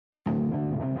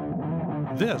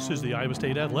This is the Iowa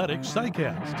State Athletics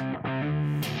Cycast.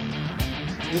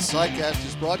 This Cycast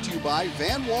is brought to you by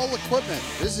Van Wall Equipment.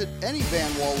 Visit any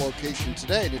Van Wall location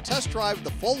today to test drive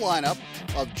the full lineup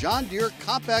of John Deere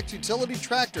compact utility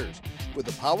tractors with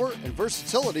the power and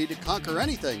versatility to conquer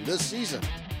anything this season.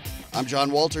 I'm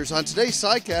John Walters. On today's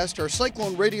Cycast, our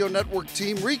Cyclone Radio Network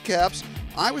team recaps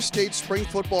Iowa State spring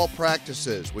football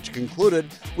practices, which concluded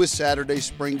with Saturday's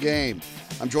spring game.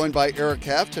 I'm joined by Eric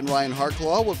Heft and Ryan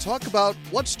Harklau. We'll talk about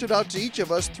what stood out to each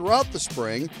of us throughout the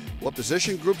spring, what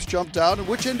position groups jumped out, and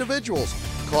which individuals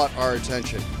caught our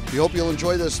attention. We hope you'll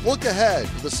enjoy this look ahead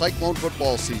to the Cyclone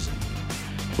football season.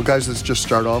 Well, guys, let's just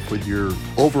start off with your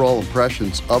overall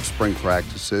impressions of spring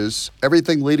practices,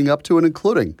 everything leading up to and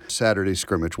including Saturday's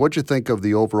scrimmage. What'd you think of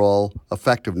the overall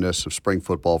effectiveness of spring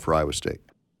football for Iowa State?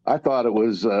 I thought it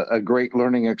was a great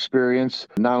learning experience,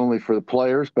 not only for the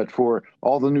players, but for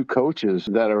all the new coaches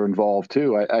that are involved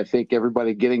too. I think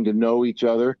everybody getting to know each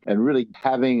other and really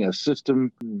having a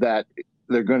system that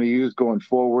they're going to use going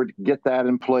forward, get that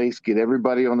in place, get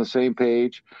everybody on the same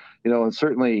page, and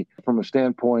certainly from a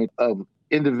standpoint of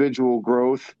individual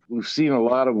growth, we've seen a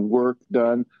lot of work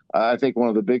done. I think one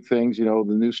of the big things, the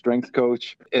new strength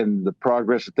coach and the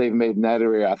progress that they've made in that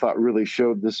area, I thought really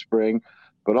showed this spring.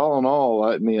 But all in all,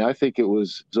 I think it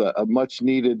was a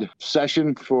much-needed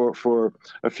session for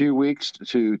a few weeks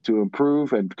to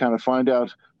improve and kind of find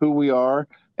out who we are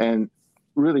and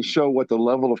really show what the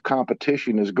level of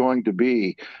competition is going to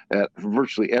be at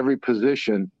virtually every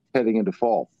position heading into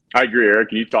fall. I agree,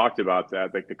 Eric. You talked about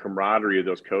that, like the camaraderie of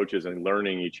those coaches and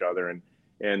learning each other.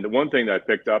 And the one thing that I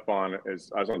picked up on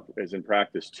is in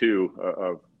practice too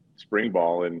of spring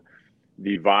ball, and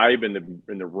the vibe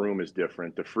in the room is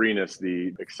different. The freeness,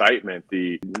 the excitement,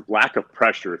 the lack of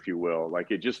pressure, if you will. Like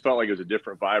it just felt like it was a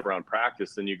different vibe around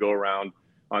practice than you go around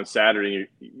on Saturday.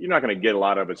 You're not going to get a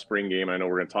lot of it spring game. I know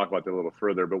we're going to talk about that a little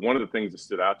further, but one of the things that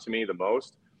stood out to me the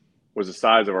most was the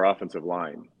size of our offensive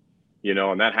line.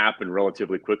 And that happened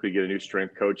relatively quickly. Get a new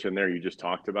strength coach in there. You just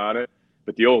talked about it.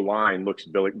 But the old line looks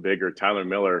bigger. Tyler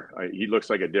Miller, he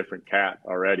looks like a different cat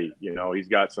already. He's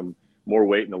got some more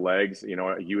weight in the legs.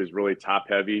 He was really top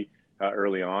heavy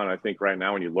early on. I think right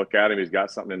now when you look at him, he's got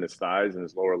something in his thighs and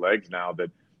his lower legs now that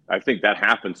I think that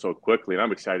happened so quickly. And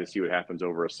I'm excited to see what happens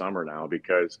over a summer now,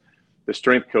 because the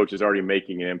strength coach is already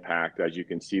making an impact, as you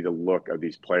can see the look of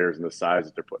these players and the size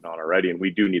that they're putting on already. And we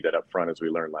do need that up front, as we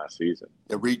learned last season.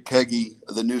 Reed Keggy,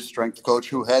 the new strength coach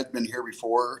who had been here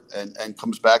before and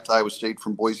comes back to Iowa State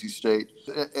from Boise State.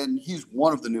 And he's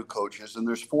one of the new coaches, and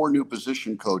there's 4 new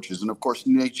position coaches. And, of course,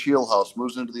 Nate Shieldhouse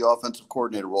moves into the offensive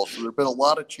coordinator role. So there have been a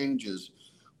lot of changes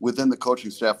within the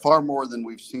coaching staff, far more than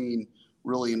we've seen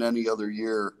really in any other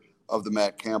year of the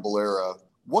Matt Campbell era.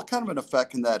 What kind of an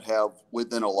effect can that have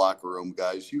within a locker room,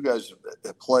 guys? You guys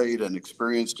have played and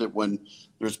experienced it when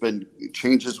there's been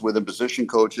changes within position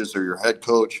coaches or your head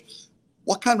coach.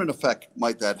 What kind of an effect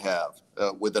might that have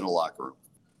within a locker room?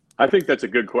 I think that's a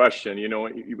good question.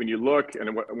 When you look,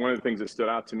 and one of the things that stood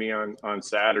out to me on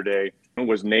Saturday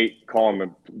was Nate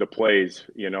calling the plays,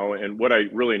 and what I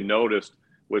really noticed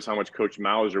was how much Coach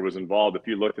Mauser was involved. If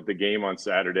you looked at the game on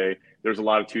Saturday, there's a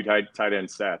lot of 2 tight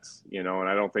end sets, and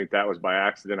I don't think that was by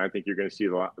accident. I think you're going to see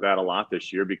that a lot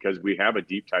this year because we have a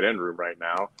deep tight end room right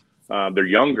now. They're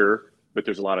younger, but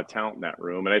there's a lot of talent in that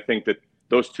room. And I think that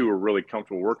those two are really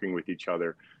comfortable working with each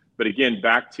other. But again,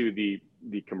 back to the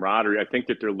camaraderie, I think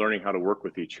that they're learning how to work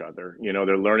with each other.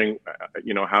 They're learning,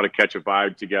 how to catch a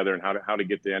vibe together and how to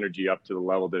get the energy up to the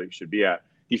level that it should be at.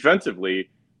 Defensively,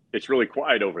 it's really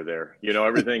quiet over there.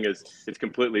 Everything it's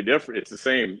completely different. It's the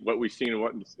same, what we've seen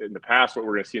in the past, what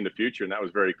we're going to see in the future. And that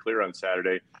was very clear on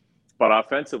Saturday. But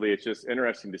offensively, it's just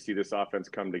interesting to see this offense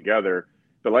come together.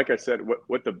 But like I said,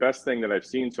 what the best thing that I've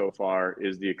seen so far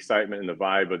is the excitement and the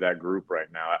vibe of that group right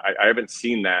now. I haven't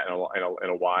seen that in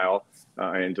a while.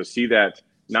 And to see that,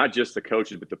 not just the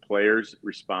coaches, but the players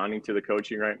responding to the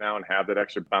coaching right now and have that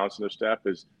extra bounce in their step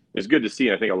is good to see.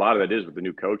 And I think a lot of that is with the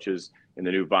new coaches and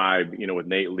the new vibe, with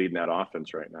Nate leading that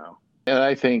offense right now. And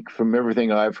I think from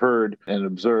everything I've heard and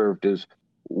observed is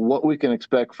what we can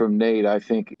expect from Nate, I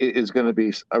think is going to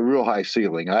be a real high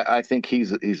ceiling. I think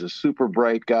he's a super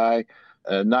bright guy,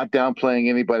 not downplaying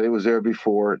anybody that was there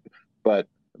before, but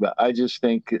I just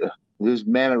think his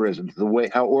mannerisms, the way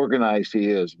how organized he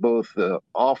is, both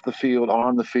off the field,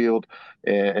 on the field,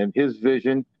 and his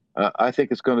vision, I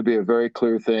think it's going to be a very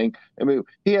clear thing. I mean,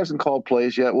 he hasn't called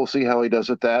plays yet. We'll see how he does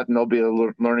at that, and there'll be a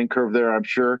learning curve there, I'm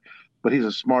sure. But he's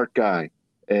a smart guy,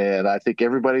 and I think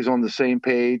everybody's on the same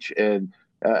page. And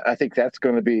I think that's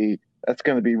going to be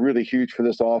really huge for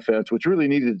this offense, which really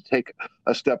needed to take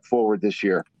a step forward this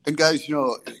year. And guys,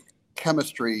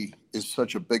 chemistry is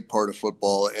such a big part of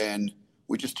football, and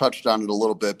we just touched on it a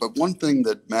little bit. But one thing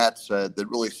that Matt said that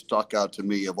really stuck out to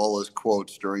me of all his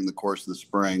quotes during the course of the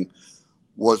spring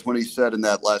was when he said in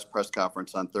that last press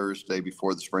conference on Thursday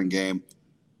before the spring game,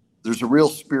 there's a real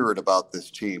spirit about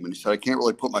this team. And he said, I can't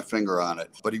really put my finger on it,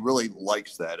 but he really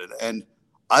likes that. And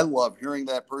I love hearing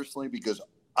that personally, because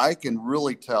I can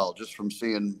really tell just from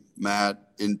seeing Matt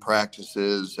in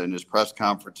practices and his press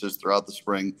conferences throughout the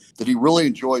spring that he really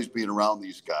enjoys being around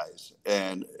these guys.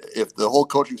 And if the whole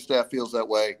coaching staff feels that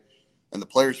way and the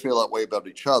players feel that way about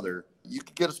each other, you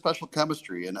can get a special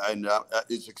chemistry. And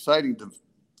it's exciting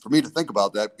for me to think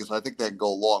about that, because I think that can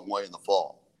go a long way in the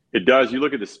fall. It does. You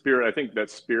look at the spirit. I think that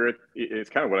spirit is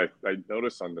kind of what I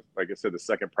noticed on like I said, the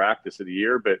second practice of the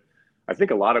year. But I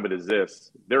think a lot of it is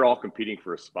this: they're all competing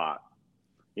for a spot.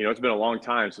 You know, it's been a long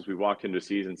time since we walked into the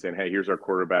season saying, hey, here's our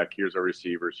quarterback, here's our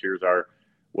receivers, here's our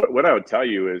 – what I would tell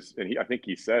you is, and I think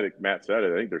he said it, Matt said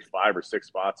it, I think there's 5 or 6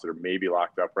 spots that are maybe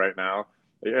locked up right now.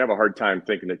 I have a hard time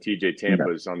thinking that TJ Tampa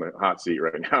is on the hot seat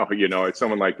right now. You know, it's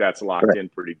someone like that's locked in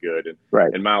pretty good.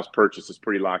 And Miles Purchase is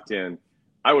pretty locked in.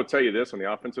 I will tell you this, on the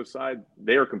offensive side,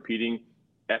 they are competing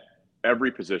at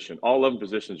every position. All 11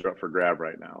 positions are up for grab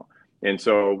right now. And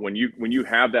so when you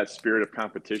have that spirit of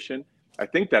competition, I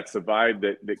think that's the vibe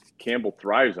that Campbell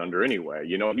thrives under anyway.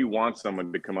 You know, you want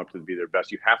someone to come up to be their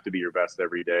best. You have to be your best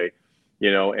every day,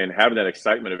 you know, and having that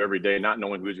excitement of every day, not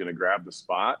knowing who's going to grab the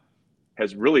spot,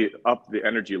 has really upped the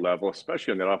energy level,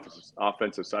 especially on that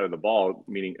offensive side of the ball,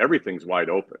 meaning everything's wide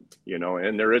open, you know,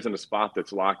 and there isn't a spot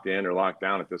that's locked in or locked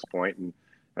down at this point. And,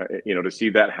 you know, to see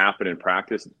that happen in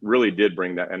practice really did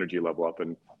bring that energy level up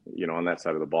and, you know, on that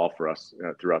side of the ball for us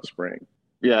throughout spring.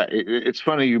 Yeah, it's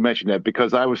funny you mentioned that,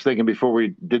 because I was thinking before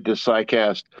we did this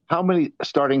SciCast, how many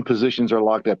starting positions are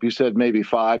locked up? You said maybe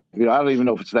 5. You know, I don't even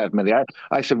know if it's that many.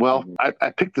 I said, well,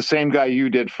 I picked the same guy you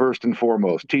did first and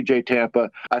foremost, TJ Tampa.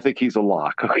 I think he's a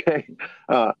lock. Okay.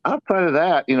 Outside of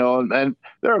that, you know, and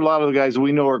there are a lot of the guys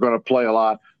we know are going to play a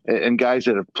lot, and guys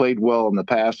that have played well in the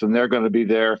past, and they're going to be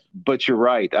there. But you're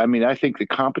right. I mean, I think the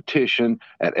competition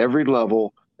at every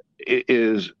level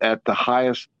is at the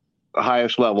highest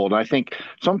level. And I think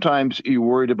sometimes you're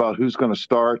worried about who's going to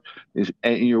start,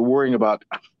 and you're worrying about,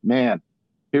 man,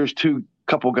 here's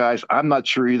couple guys. I'm not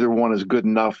sure either one is good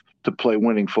enough to play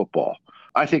winning football.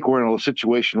 I think we're in a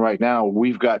situation right now.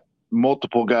 We've got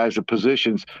multiple guys at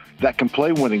positions that can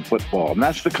play winning football. And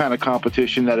that's the kind of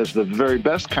competition that is the very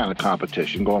best kind of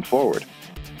competition going forward.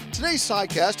 Today's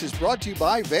SciCast is brought to you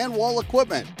by Van Wall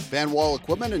Equipment. Van Wall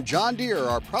Equipment and John Deere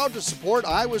are proud to support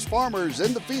Iowa's farmers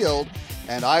in the field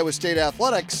and Iowa State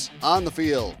athletics on the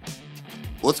field.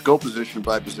 Let's go position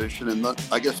by position, and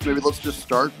I guess maybe let's just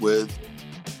start with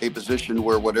a position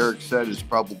where what Eric said is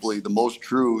probably the most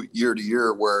true year to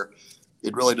year, where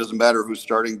it really doesn't matter who's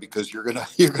starting, because you're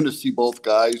gonna see both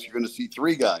guys. You're gonna see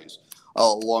 3 guys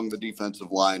along the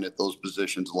defensive line at those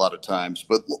positions a lot of times.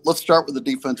 But let's start with the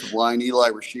defensive line. Eli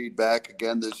Rashid back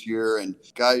again this year, and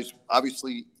guys,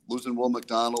 obviously losing Will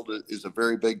McDonald is a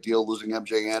very big deal. Losing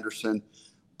MJ Anderson,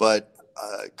 but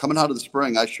coming out of the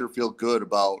spring, I sure feel good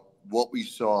about what we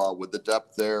saw with the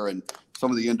depth there and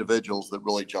some of the individuals that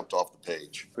really jumped off the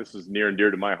page. This is near and dear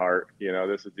to my heart. You know,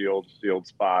 this is the old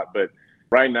spot, but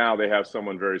right now they have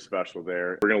someone very special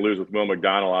there. We're going to lose with Will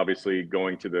McDonald, obviously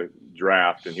going to the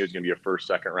draft, and he's going to be a first,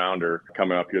 second rounder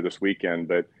coming up here this weekend.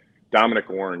 But Dominic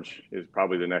Orange is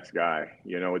probably the next guy,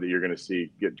 you know, that you're going to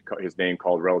see get his name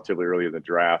called relatively early in the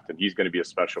draft, and he's going to be a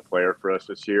special player for us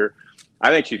this year.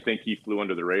 I actually think he flew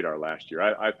under the radar last year.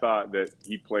 I thought that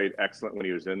he played excellent when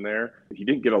he was in there. He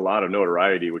didn't get a lot of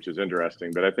notoriety, which is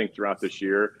interesting, but I think throughout this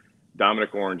year,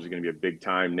 Dominic Orange is going to be a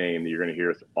big-time name that you're going to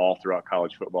hear all throughout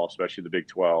college football, especially the Big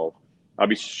 12. I'll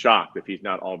be shocked if he's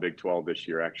not all Big 12 this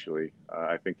year, actually.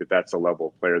 I think that's the level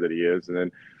of player that he is. And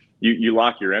then you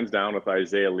lock your ends down with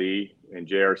Isaiah Lee and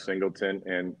J.R. Singleton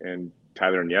and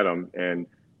Tyler Nyedam, and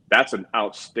that's an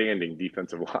outstanding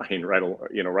defensive line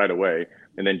right away.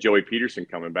 And then Joey Peterson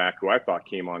coming back, who I thought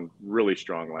came on really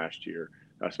strong last year,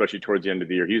 especially towards the end of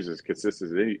the year. He was as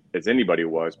consistent as anybody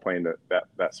was playing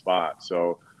that spot.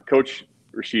 So Coach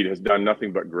Rashid has done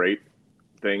nothing but great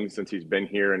things since he's been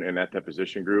here and at that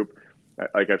position group.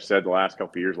 Like I've said the last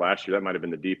couple of years, last year, that might have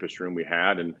been the deepest room we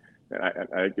had. And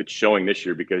it's showing this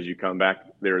year, because you come back,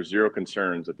 there are 0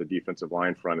 concerns at the defensive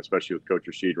line front, especially with Coach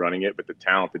Rashid running it, but the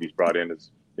talent that he's brought in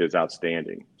is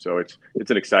outstanding. So it's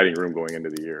an exciting room going into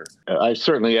the year. I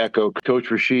certainly echo.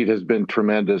 Coach Rashid has been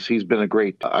tremendous. He's been a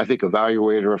great, I think,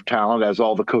 evaluator of talent, as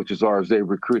all the coaches are as they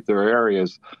recruit their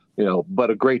areas, you know, but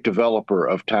a great developer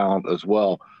of talent as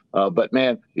well. But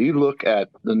man, you look at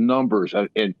the numbers,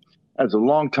 and as a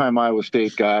longtime Iowa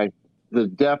State guy, the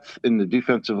depth in the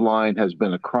defensive line has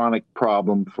been a chronic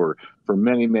problem for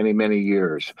many, many, many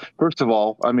years. First of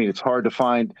all, I mean, it's hard to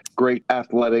find great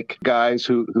athletic guys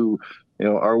who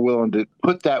are willing to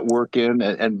put that work in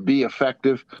and be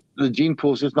effective. The gene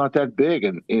pool is just not that big.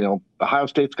 And, Ohio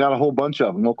State's got a whole bunch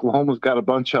of them. Oklahoma's got a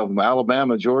bunch of them,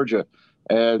 Alabama, Georgia.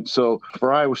 And so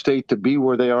for Iowa State to be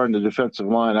where they are in the defensive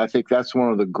line, I think that's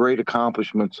one of the great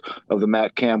accomplishments of the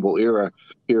Matt Campbell era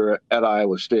here at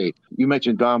Iowa State. You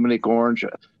mentioned Dominic Orange.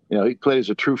 He played as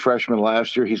a true freshman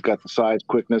last year. He's got the size,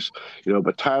 quickness,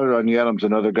 but Tyler Onyedum's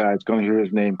another guy that's going to hear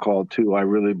his name called too, I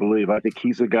really believe. I think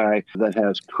he's a guy that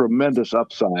has tremendous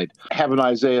upside. Having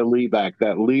Isaiah Lee back,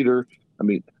 that leader. I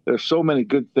mean, there's so many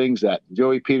good things that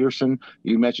Joey Peterson,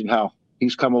 you mentioned how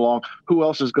he's come along. Who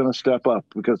else is going to step up?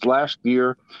 Because last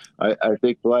year, I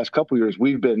think the last couple of years,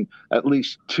 we've been at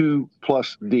least 2+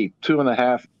 deep,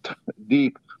 2.5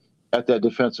 deep at that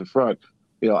defensive front.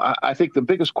 I think the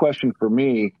biggest question for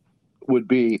me would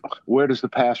be, where does the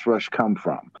pass rush come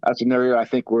from? That's an area I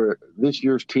think where this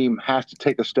year's team has to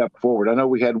take a step forward. I know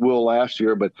we had Will last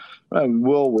year, but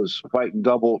Will was fighting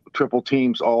double, triple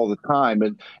teams all the time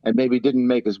and maybe didn't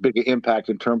make as big an impact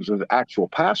in terms of actual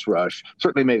pass rush.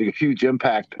 Certainly made a huge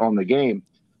impact on the game.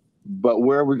 But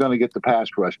where are we going to get the pass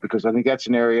rush? Because I think that's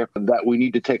an area that we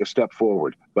need to take a step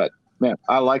forward. But, man,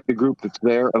 I like the group that's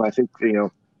there, and I think,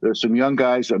 there's some young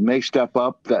guys that may step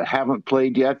up that haven't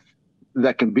played yet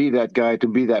that can be that guy to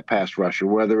be that pass rusher,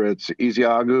 whether it's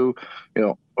Ezeagu,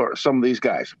 or some of these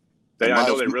guys. I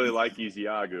know they really like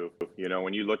Ezeagu.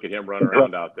 When you look at him run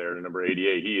around out there, number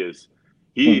 88,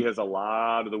 he has a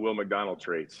lot of the Will McDonald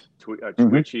traits.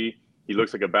 Twitchy. He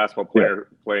looks like a basketball player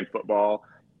playing football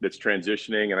that's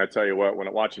transitioning. And I tell you what, when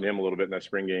I'm watching him a little bit in that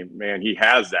spring game, man, he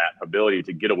has that ability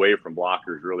to get away from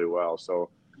blockers really well. So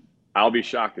I'll be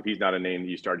shocked if he's not a name that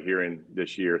you start hearing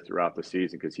this year throughout the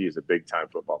season, because he is a big-time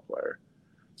football player.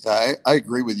 I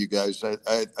agree with you guys.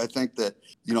 I think that,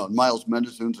 Miles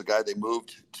Mendezoon's a guy they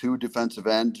moved to defensive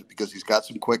end because he's got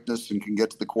some quickness and can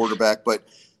get to the quarterback. But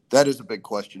that is a big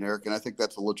question, Eric, and I think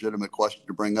that's a legitimate question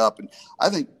to bring up. And I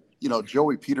think,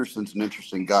 Joey Peterson's an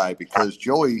interesting guy because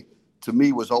Joey, to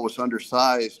me, was always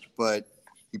undersized, but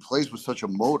he plays with such a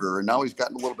motor, and now he's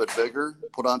gotten a little bit bigger,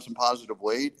 put on some positive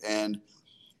weight, and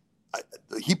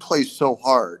he plays so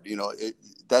hard.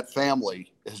 That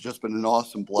family has just been an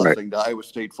awesome blessing to Iowa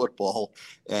State football.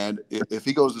 And if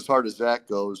he goes as hard as Zach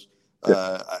goes,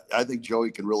 I think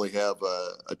Joey can really have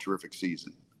a terrific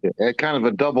season. Yeah, kind of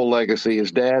a double legacy.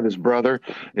 His dad, his brother,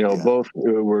 both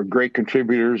were great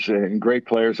contributors and great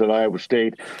players at Iowa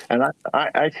State. And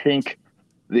I think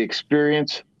the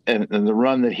experience and the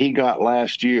run that he got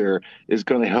last year is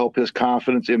going to help his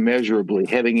confidence immeasurably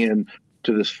heading in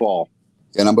to this fall.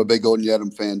 And I'm a big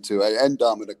Onyedum fan too, and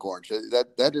Dominic Orange.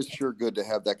 That is sure good to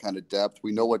have that kind of depth.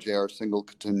 We know what J.R.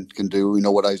 Singleton can do. We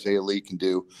know what Isaiah Lee can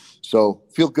do. So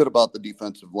feel good about the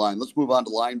defensive line. Let's move on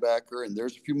to linebacker, and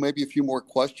there's maybe a few more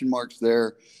question marks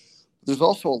there. There's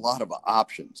also a lot of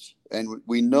options, and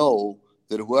we know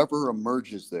that whoever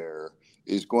emerges there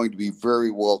is going to be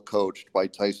very well coached by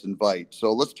Tyson Veit.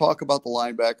 So let's talk about the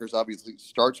linebackers. Obviously, it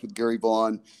starts with Gary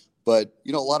Vaughn. But,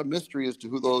 a lot of mystery as to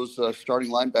who those starting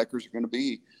linebackers are going to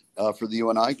be for the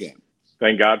UNI game.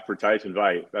 Thank God for Tyson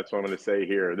Veit. That's what I'm going to say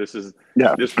here. This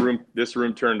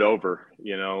room turned over,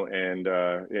 and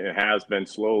it has been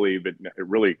slowly, but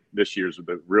really this year's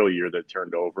the real year that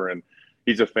turned over. And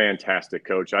he's a fantastic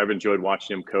coach. I've enjoyed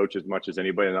watching him coach as much as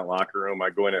anybody in that locker room. I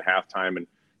go in at halftime and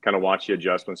kind of watch the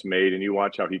adjustments made, and you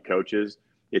watch how he coaches.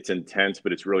 It's intense,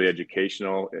 but it's really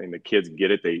educational, and the kids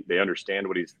get it. They understand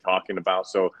what he's talking about.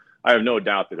 So I have no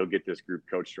doubt that he'll get this group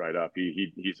coached right up.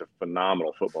 He's a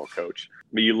phenomenal football coach.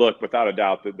 But you look, without a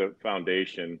doubt, that the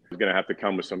foundation is going to have to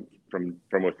come with some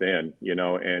from within,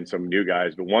 and some new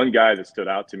guys. But one guy that stood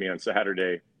out to me on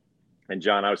Saturday, and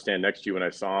John, I was standing next to you when I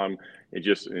saw him,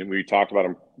 and we talked about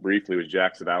him briefly, was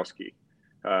Jack Sadowski.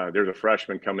 There's a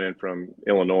freshman coming in from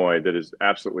Illinois that is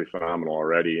absolutely phenomenal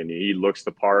already, and he looks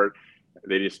the part.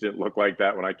 They just didn't look like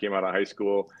that when I came out of high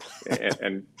school,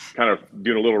 and kind of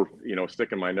doing a little,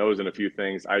 sticking my nose in a few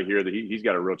things. I hear that he's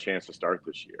got a real chance to start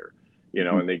this year,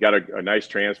 and they got a nice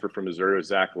transfer from Missouri with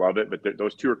Zach Lovett, but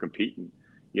those two are competing,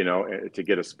 to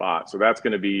get a spot. So that's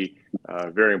going to be a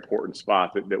very important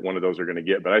spot that one of those are going to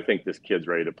get. But I think this kid's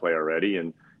ready to play already.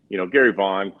 And, Gary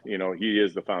Vaughn, he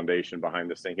is the foundation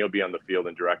behind this thing. He'll be on the field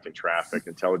and directing traffic,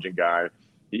 intelligent guy.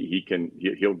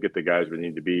 He'll get the guys where they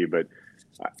need to be. But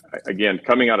again,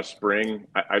 coming out of spring,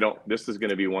 this is going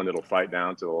to be one that'll fight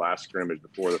down to the last scrimmage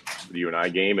before the UNI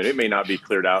game. And it may not be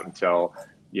cleared out until,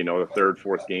 the third,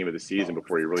 fourth game of the season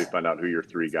before you really find out who your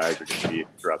three guys are going to be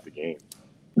throughout the game.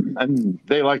 And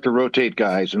they like to rotate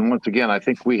guys. And once again, I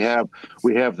think we have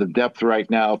the depth right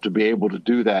now to be able to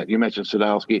do that. You mentioned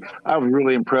Sadowski. I was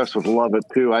really impressed with Lovett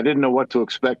too. I didn't know what to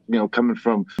expect, coming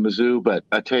from Mizzou, but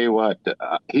I tell you what,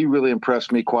 he really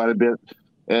impressed me quite a bit.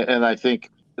 And I think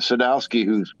Sadowski,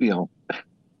 who's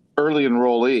early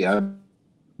enrollee,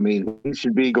 I mean, he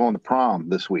should be going to prom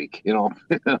this week, in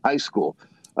high school.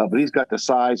 But he's got the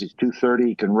size. He's 230.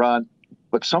 He can run.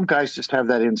 But some guys just have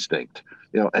that instinct,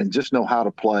 and just know how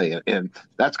to play. And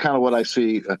that's kind of what I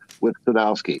see with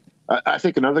Sadowski. I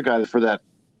think another guy for that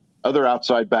other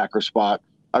outside backer spot,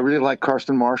 I really like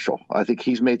Karsten Marshall. I think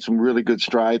he's made some really good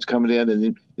strides coming in.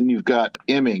 And then you've got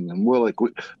Emming and Willick.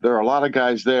 There are a lot of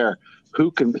guys there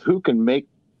who can make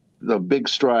the big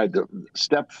stride, the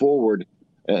step forward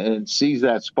and seize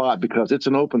that spot, because it's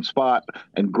an open spot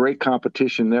and great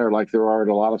competition there, like there are at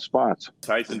a lot of spots.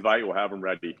 Tyson Veit will have him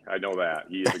ready. I know that.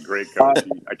 He is a great coach.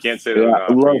 I can't say that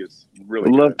enough. He is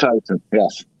really love good. Tyson.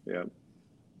 Yes. Yeah.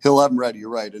 He'll have him ready. You're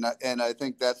right. And I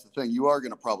think that's the thing. You are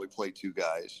going to probably play two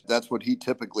guys. That's what he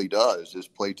typically does, is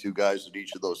play two guys at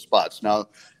each of those spots. Now,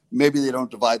 maybe they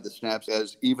don't divide the snaps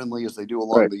as evenly as they do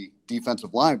along the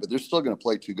defensive line, but they're still going to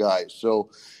play two guys. So,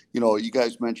 you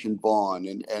guys mentioned Vaughn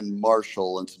and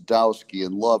Marshall and Sadowski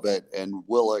and Lovett and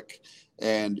Willick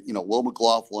and, Will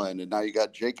McLaughlin. And now you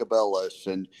got Jacob Ellis.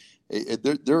 And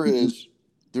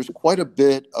there's quite a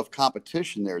bit of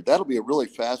competition there. That'll be a really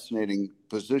fascinating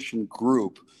position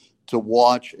group to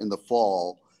watch in the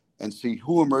fall and see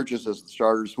who emerges as the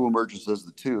starters, who emerges as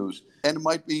the twos. And it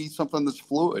might be something that's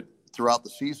fluid throughout the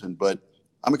season, but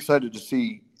I'm excited to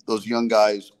see those young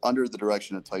guys under the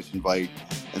direction of Tyson Veit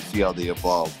and see how they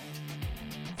evolve.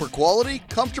 For quality,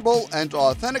 comfortable, and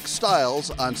authentic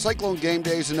styles on Cyclone game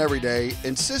days and every day,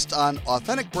 insist on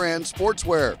Authentic Brand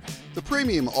Sportswear, the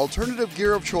premium alternative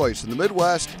gear of choice in the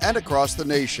Midwest and across the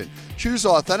nation. Choose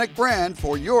Authentic Brand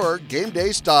for your game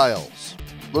day styles.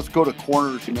 Let's go to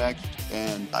corners next,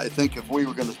 and I think if we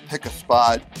were going to pick a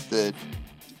spot that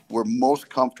we're most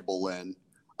comfortable in,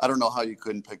 I don't know how you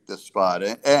couldn't pick this spot.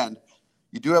 And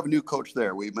you do have a new coach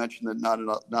there. We mentioned that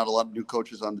not a lot of new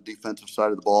coaches on the defensive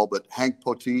side of the ball, but Hank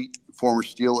Poteet, former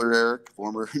Steeler, Eric,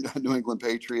 former New England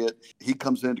Patriot, he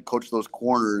comes in to coach those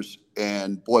corners.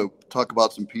 And, boy, talk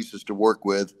about some pieces to work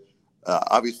with.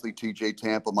 Obviously, TJ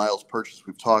Tampa, Miles Purchase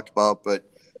we've talked about. But,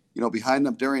 behind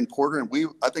them, Darian Porter. And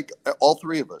I think all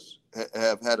three of us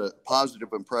have had a positive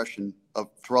impression of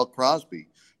Terrell Crosby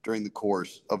during the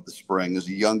course of the spring as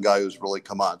a young guy who's really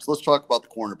come on. So let's talk about the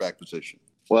cornerback position.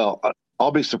 Well,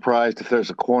 I'll be surprised if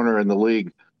there's a corner in the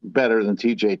league better than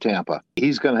TJ Tampa.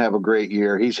 He's going to have a great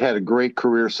year. He's had a great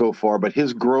career so far, but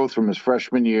his growth from his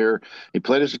freshman year, he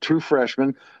played as a true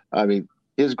freshman. I mean,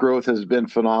 his growth has been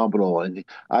phenomenal. And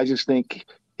I just think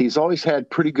he's always had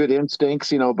pretty good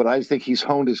instincts, but I think he's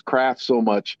honed his craft so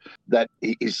much that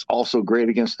he's also great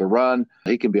against the run.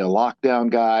 He can be a lockdown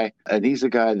guy, and he's a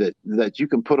guy that you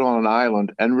can put on an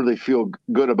island and really feel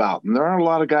good about. And there aren't a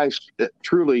lot of guys that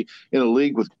truly in a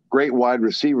league with great wide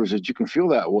receivers that you can feel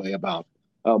that way about.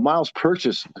 Miles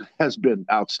Purchase has been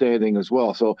outstanding as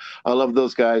well. So I love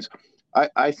those guys.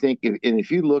 I think, if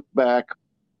you look back,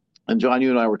 and John, you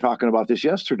and I were talking about this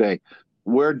yesterday,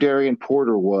 where Darian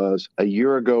Porter was a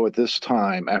year ago at this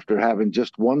time, after having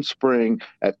just one spring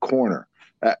at corner,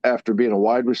 after being a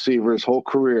wide receiver his whole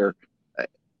career,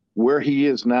 where he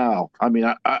is now, I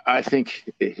mean, I think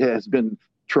it has been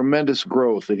tremendous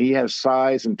growth, and he has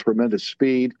size and tremendous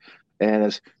speed. And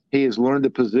as he has learned the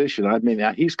position, I mean,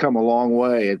 he's come a long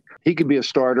way, and he could be a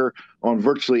starter on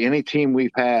virtually any team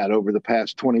we've had over the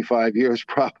past 25 years,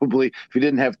 probably, if he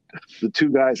didn't have the two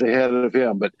guys ahead of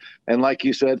him. And like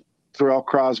you said, Terrell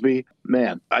Crosby,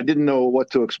 man, I didn't know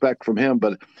what to expect from him,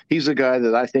 but he's a guy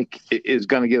that I think is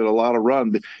going to get a lot of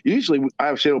run. But usually,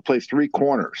 Iowa State will play three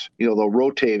corners. They'll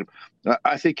rotate him.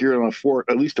 I think you're on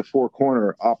at least a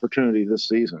four-corner opportunity this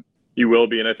season. You will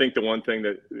be, and I think the one thing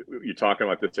that you're talking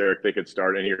about this, Eric, they could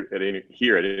start at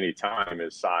any time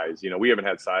is size. We haven't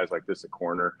had size like this at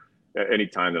corner at any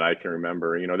time that I can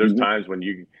remember. There's times when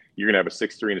you're going to have a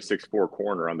 6'3" and a 6'4"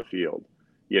 corner on the field.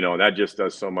 And that just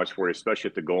does so much for you, especially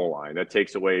at the goal line. That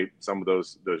takes away some of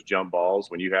those jump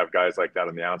balls. When you have guys like that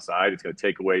on the outside, it's going to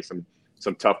take away some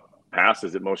tough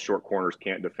passes that most short corners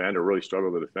can't defend or really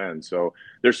struggle to defend. So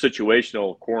there's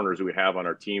situational corners that we have on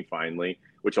our team finally,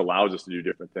 which allows us to do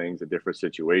different things in different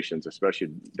situations, especially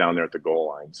down there at the goal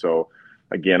line. So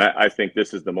again, I think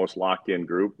this is the most locked in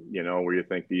group, where you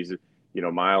think these,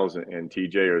 Miles and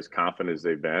TJ are as confident as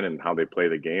they've been and how they play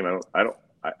the game.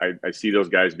 I see those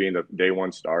guys being the day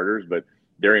one starters, but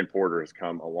Darian Porter has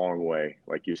come a long way,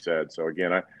 like you said. So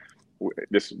again,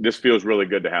 this feels really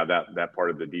good to have that part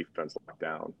of the defense locked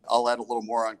down. I'll add a little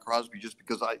more on Crosby just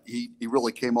because he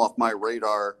really came off my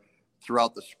radar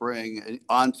throughout the spring and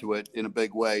onto it in a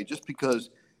big way, just because,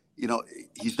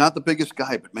 he's not the biggest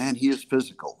guy, but man, he is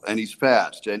physical and he's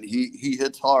fast and he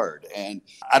hits hard. And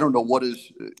I don't know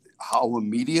how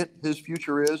immediate his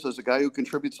future is as a guy who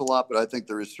contributes a lot, but I think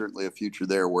there is certainly a future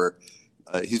there where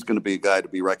he's going to be a guy to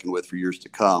be reckoned with for years to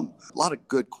come. A lot of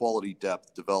good quality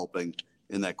depth developing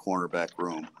in that cornerback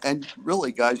room. And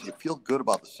really, guys, you feel good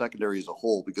about the secondary as a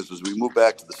whole, because as we move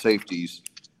back to the safeties,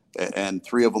 and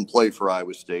 3 of them play for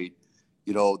Iowa State,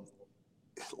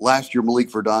 last year Malik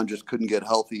Verdon just couldn't get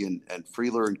healthy, and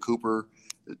Freeler and Cooper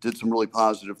did some really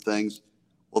positive things.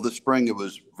 Well, this spring it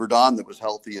was Verdon that was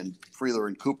healthy, and Freeler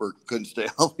and Cooper couldn't stay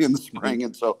healthy in the spring.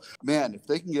 And so, man, if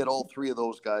they can get all 3 of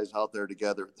those guys out there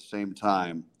together at the same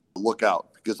time, look out,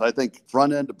 because I think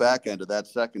front end to back end of that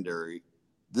secondary,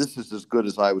 this is as good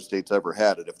as Iowa State's ever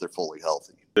had it if they're fully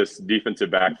healthy. This defensive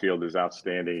backfield is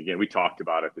outstanding. Again, we talked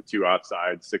about it, the 2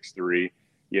 outside, 6'3".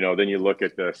 Then you look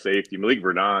at the safety. Malik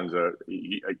Verdon's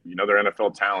another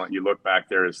NFL talent. You look back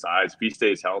there, his size, if he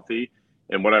stays healthy,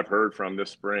 and what I've heard from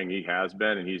this spring,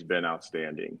 he's been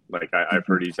outstanding. Like I've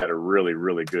heard he's had a really,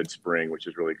 really good spring, which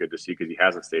is really good to see because he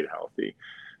hasn't stayed healthy.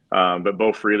 But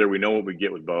Bo Freeler, we know what we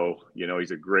get with Bo.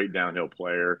 He's a great downhill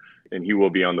player, and he will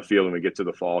be on the field when we get to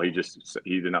the fall. He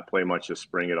did not play much this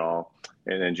spring at all.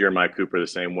 And then Jeremiah Cooper, the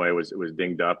same way, was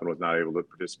dinged up and was not able to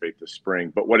participate this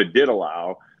spring. But what it did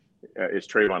allow is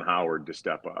Trayvon Howard to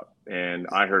step up. And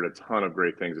I heard a ton of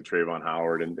great things of Trayvon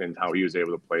Howard and how he was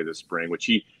able to play this spring, which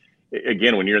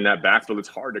again, when you're in that backfield, it's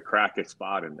hard to crack a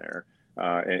spot in there.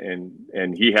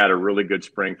 And he had a really good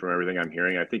spring from everything I'm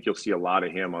hearing. I think you'll see a lot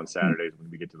of him on Saturdays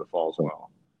when we get to the fall as well.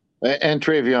 And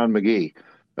Travion McGee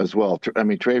as well. I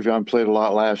mean, Travion played a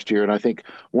lot last year, and I think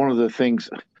one of the things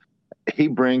he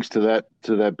brings to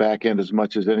that back end as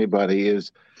much as anybody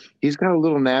is he's got a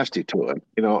little nasty to him,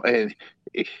 and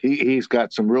he's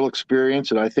got some real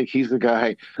experience, and I think he's the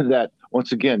guy that,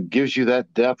 once again, gives you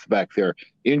that depth back there.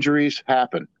 Injuries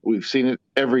happen. We've seen it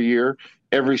every year,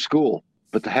 every school.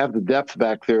 But to have the depth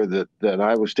back there that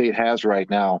Iowa State has right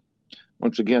now,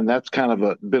 once again, that's kind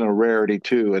of been a rarity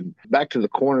too. And back to the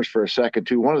corners for a second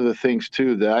too. One of the things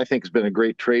too that I think has been a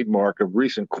great trademark of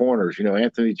recent corners,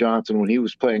 Anthony Johnson, when he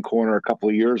was playing corner a couple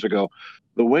of years ago,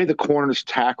 the way the corners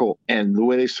tackle and the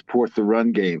way they support the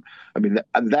run game. I mean,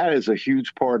 that is a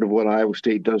huge part of what Iowa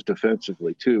State does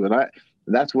defensively too. And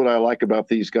that's what I like about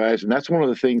these guys. And that's one of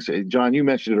the things, John, you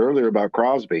mentioned it earlier about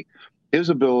Crosby, his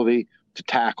ability to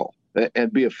tackle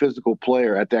and be a physical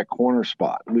player at that corner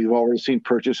spot. We've already seen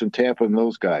Purchase and Tampa and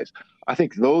those guys. I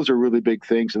think those are really big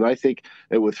things. And I think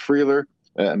that with Freeler,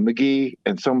 McGee,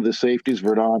 and some of the safeties,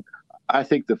 Verdon, I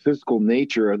think the physical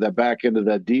nature of that back end of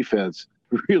that defense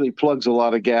really plugs a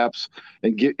lot of gaps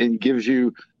and gives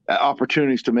you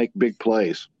opportunities to make big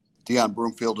plays. Deion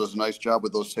Broomfield does a nice job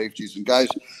with those safeties. And guys,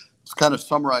 let's kind of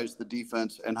summarize the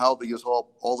defense and how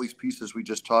all these pieces we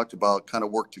just talked about kind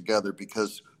of work together,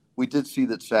 because we did see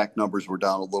that sack numbers were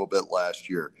down a little bit last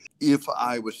year. If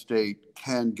Iowa State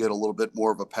can get a little bit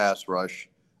more of a pass rush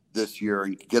this year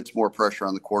and gets more pressure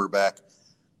on the quarterback,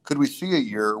 could we see a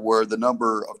year where the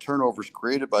number of turnovers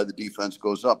created by the defense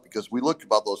goes up? Because we looked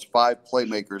about those 5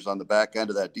 playmakers on the back end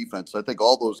of that defense. I think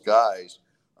all those guys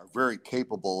are very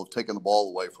capable of taking the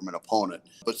ball away from an opponent.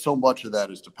 But so much of that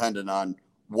is dependent on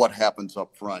what happens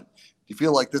up front. Do you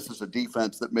feel like this is a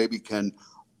defense that maybe can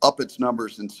up its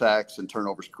numbers in sacks and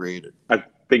turnovers created? I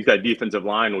think that defensive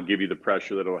line will give you the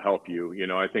pressure that will help you.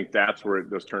 I think that's where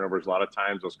those turnovers, a lot of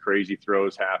times those crazy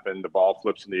throws happen. The ball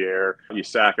flips in the air. You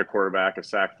sack a quarterback, a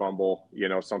sack fumble,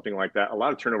 something like that. A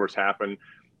lot of turnovers happen.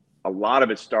 A lot of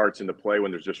it starts in the play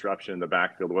when there's disruption in the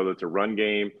backfield, whether it's a run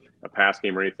game, a pass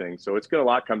game, or anything. So it's going to a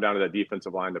lot come down to that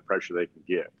defensive line, the pressure they can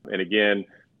get. And again,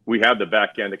 we have the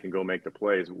back end that can go make the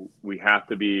plays. We have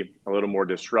to be a little more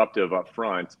disruptive up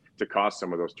front to cause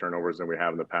some of those turnovers than we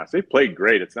have in the past. They've played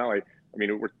great. It's not like,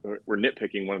 we're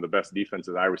nitpicking one of the best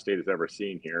defenses Iowa State has ever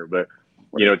seen here. But,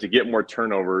 to get more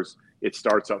turnovers, it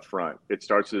starts up front. It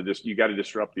starts to you got to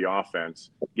disrupt the offense,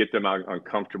 get them out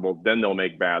uncomfortable. Then they'll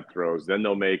make bad throws. Then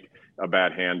they'll make a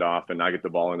bad handoff and not get the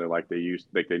ball in there like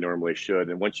they normally should.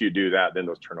 And once you do that, then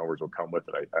those turnovers will come with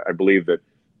it. I believe that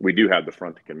we do have the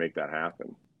front that can make that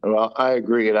happen. Well, I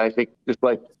agree. And I think, just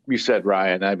like you said,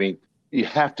 Ryan, you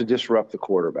have to disrupt the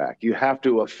quarterback. You have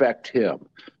to affect him.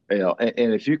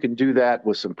 And if you can do that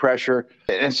with some pressure,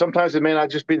 and sometimes it may not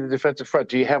just be the defensive front.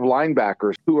 Do you have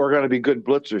linebackers who are going to be good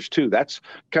blitzers too? That's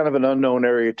kind of an unknown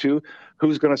area too.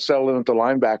 Who's going to settle in at the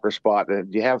linebacker spot?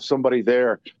 And do you have somebody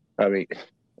there?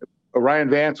 Ryan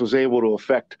Vance was able to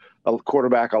affect a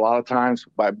quarterback a lot of times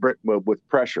with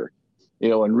pressure.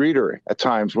 And Reeder at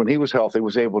times when he was healthy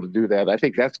was able to do that. I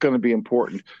think that's going to be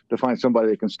important to find somebody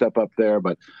that can step up there.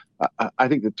 But I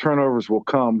think the turnovers will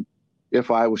come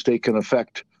if Iowa State can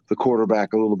affect the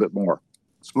quarterback a little bit more.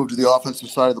 Let's move to the offensive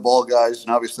side of the ball, guys.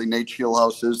 And obviously Nate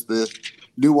Shieldhouse is the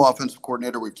new offensive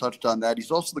coordinator. We've touched on that.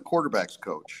 He's also the quarterbacks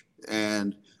coach.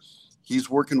 And he's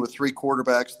working with 3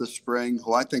 quarterbacks this spring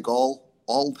who I think all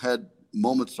had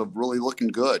moments of really looking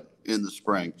good in the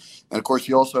spring. And of course,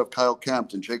 you also have Kyle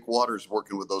Kempt and Jake Waters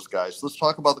working with those guys. Let's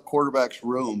talk about the quarterbacks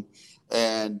room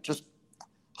and just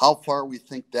how far we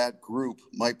think that group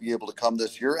might be able to come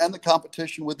this year and the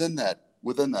competition within that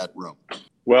room.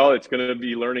 Well, it's going to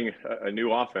be learning a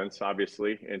new offense,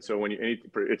 obviously. And so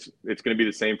it's going to be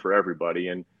the same for everybody.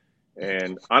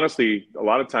 And honestly, a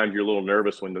lot of times you're a little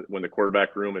nervous when the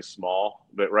quarterback room is small.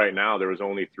 But right now there was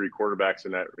only 3 quarterbacks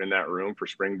in that room for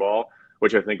spring ball,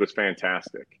 which I think was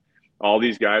fantastic. All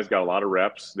these guys got a lot of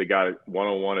reps. They got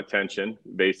one-on-one attention,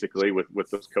 basically, with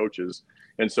those coaches.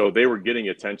 And so they were getting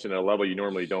attention at a level you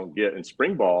normally don't get. In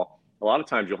spring ball, a lot of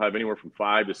times you'll have anywhere from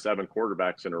 5 to 7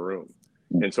 quarterbacks in a room.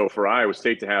 And so for Iowa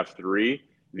State to have 3,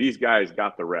 these guys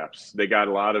got the reps. They got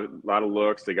a lot of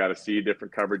looks. They got to see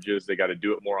different coverages. They got to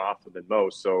do it more often than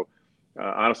most. So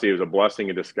honestly, it was a blessing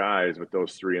in disguise with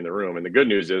those 3 in the room. And the good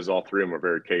news is all 3 of them are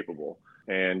very capable.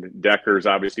 And Deckers,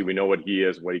 obviously, we know what he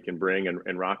is, what he can bring.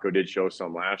 And Rocco did show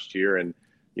some last year. And,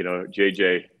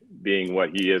 JJ being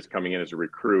what he is coming in as a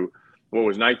recruit, what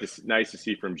was nice to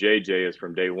see from JJ is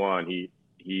from day one,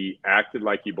 he acted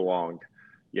like he belonged.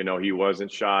 He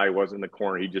wasn't shy, wasn't in the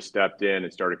corner. He just stepped in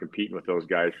and started competing with those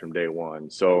guys from day one.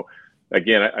 So,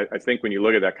 again, I think when you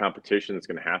look at that competition that's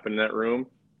going to happen in that room,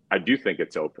 I do think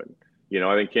it's open.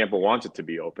 I think Campbell wants it to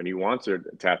be open. He wants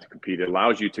it to have to compete. It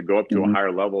allows you to go up to a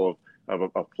higher level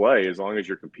of play as long as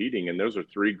you're competing. And those are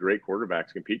 3 great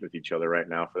quarterbacks competing with each other right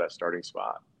now for that starting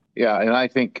spot. Yeah, and I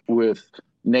think with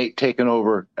Nate taking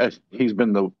over, as he's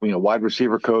been the wide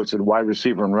receiver coach and wide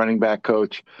receiver and running back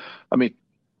coach. I mean,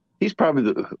 he's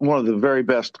probably one of the very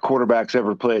best quarterbacks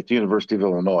ever play at the University of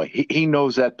Illinois. He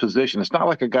knows that position. It's not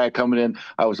like a guy coming in,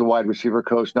 I was a wide receiver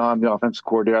coach, now I'm the offensive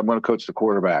coordinator, I'm going to coach the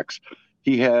quarterbacks.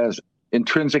 He has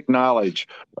intrinsic knowledge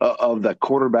of the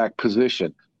quarterback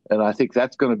position. And I think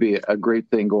that's going to be a great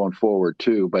thing going forward,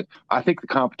 too. But I think the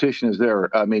competition is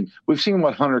there. I mean, we've seen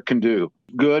what Hunter can do.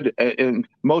 Good and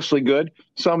mostly good.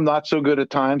 Some not so good at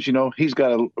times. He's got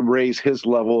to raise his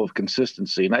level of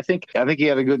consistency. And I think he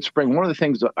had a good spring. One of the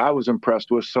things that I was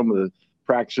impressed with some of the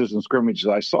practices and scrimmages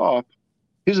I saw,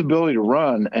 his ability to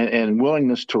run and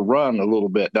willingness to run a little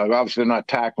bit. Now, obviously, they're not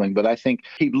tackling, but I think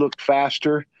he looked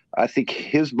faster. I think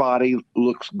his body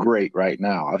looks great right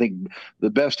now. I think the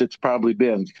best it's probably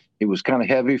been. He was kind of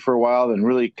heavy for a while and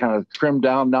really kind of trimmed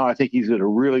down. Now I think he's at a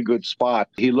really good spot.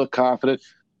 He looked confident.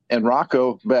 And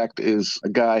Rocco Becht is a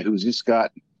guy who's just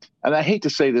got, and I hate to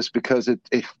say this because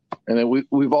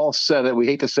we've all said it. We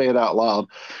hate to say it out loud.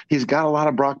 He's got a lot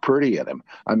of Brock Purdy in him.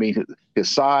 I mean, his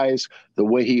size, the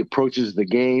way he approaches the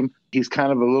game. He's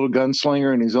kind of a little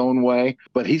gunslinger in his own way,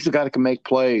 but he's the guy that can make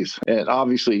plays. And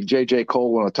obviously, J.J.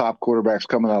 Cole, one of the top quarterbacks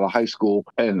coming out of high school,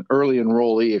 and early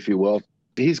enrollee, if you will,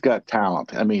 he's got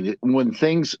talent. I mean, when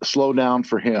things slow down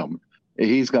for him,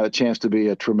 he's got a chance to be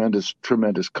a tremendous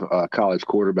college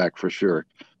quarterback for sure.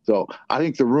 So I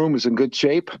think the room is in good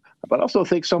shape, but I also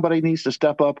think somebody needs to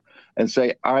step up and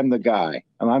say, I'm the guy,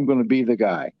 and I'm going to be the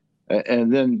guy,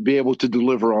 and then be able to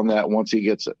deliver on that once he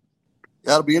gets it.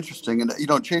 Yeah, it'll be interesting. And,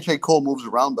 J.J. Cole moves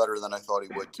around better than I thought he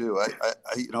would, too. I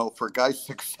for a guy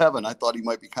 6'7", I thought he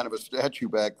might be kind of a statue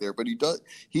back there, but he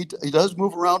does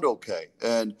move around okay.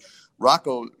 And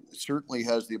Rocco certainly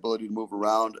has the ability to move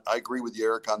around. I agree with you,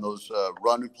 Eric, on those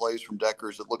run plays from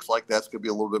Deckers. It looks like that's going to be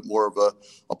a little bit more of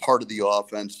a part of the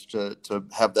offense to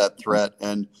have that threat.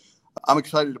 And I'm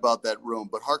excited about that room.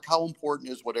 But, Hark, how important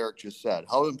is what Eric just said?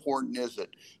 How important is it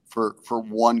for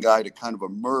one guy to kind of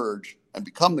emerge and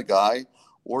become the guy?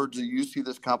 Or do you see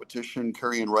this competition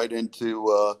carrying right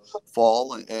into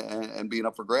fall and being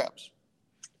up for grabs?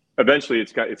 Eventually,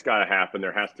 it's got to happen.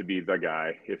 There has to be the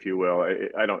guy, if you will.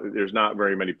 There's not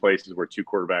very many places where 2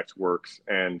 quarterbacks works,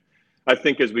 and I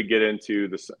think as we get into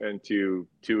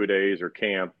two-a-days or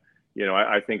camp,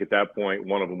 I think at that point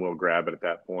one of them will grab it at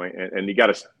that point, and you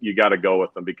got to go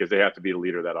with them because they have to be the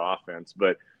leader of that offense.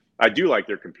 But I do like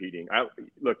they're competing.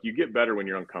 Look, you get better when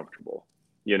you're uncomfortable,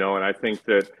 and I think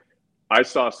that I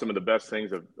saw some of the best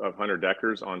things of Hunter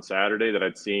Deckers on Saturday that I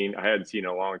hadn't seen in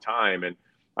a long time, and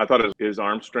I thought his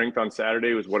arm strength on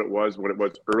Saturday was what it was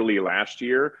early last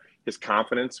year. His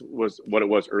confidence was what it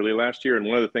was early last year. And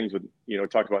one of the things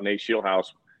talked about Nate Shieldhouse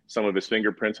some of his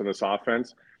fingerprints on this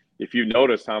offense. If you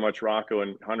notice how much Rocco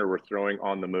and Hunter were throwing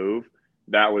on the move,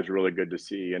 that was really good to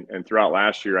see. And throughout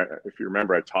last year, if you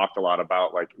remember, I talked a lot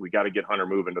about, like, we got to get Hunter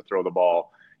moving to throw the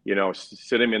ball.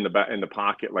 Sit him in the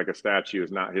pocket like a statue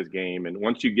is not his game. And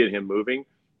once you get him moving,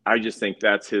 I just think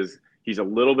he's a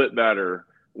little bit better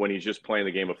when he's just playing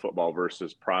the game of football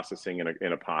versus processing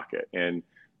in a pocket. And,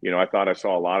 I thought I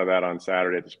saw a lot of that on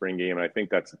Saturday at the spring game. And I think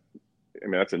that's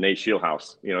a Nate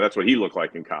Shieldhouse. That's what he looked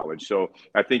like in college. So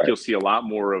I think you'll see a lot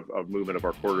more of movement of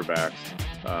our quarterbacks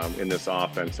in this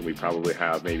offense than we probably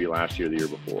have maybe last year, the year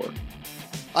before.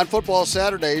 On Football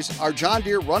Saturdays, our John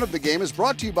Deere Run of the Game is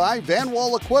brought to you by Van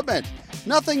Wall Equipment.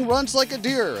 Nothing runs like a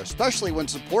deer, especially when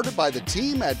supported by the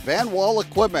team at Van Wall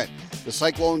Equipment, the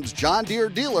Cyclone's John Deere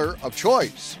dealer of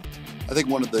choice. I think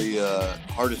one of the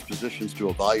hardest positions to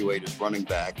evaluate is running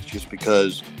back, just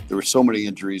because there were so many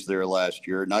injuries there last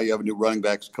year. Now you have a new running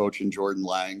backs coach in Jordan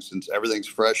Lang, since everything's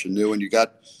fresh and new, and you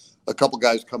got a couple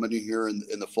guys coming in here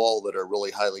in the fall that are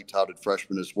really highly touted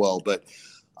freshmen as well. But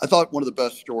I thought one of the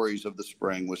best stories of the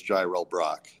spring was Jyrell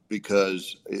Brock,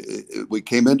 because we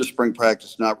came into spring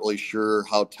practice not really sure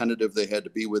how tentative they had to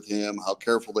be with him, how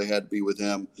careful they had to be with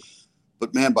him.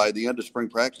 But, man, by the end of spring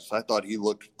practice, I thought he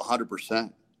looked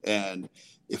 100%. And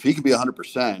if he can be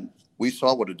 100%, we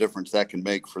saw what a difference that can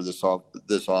make for this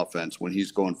offense when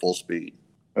he's going full speed.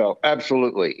 Well,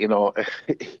 absolutely.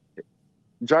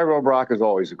 Jyrell Brock is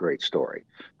always a great story.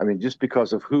 I mean, just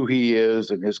because of who he is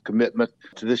and his commitment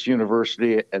to this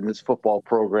university and this football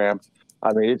program,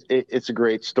 I mean, it's a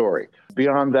great story.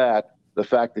 Beyond that, the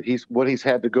fact that he's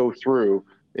had to go through,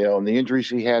 and the injuries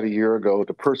he had a year ago,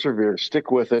 to persevere,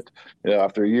 stick with it,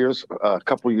 after years,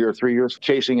 3 years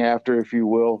chasing after, if you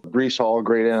will, Breece Hall, a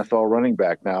great NFL running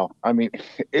back now. I mean,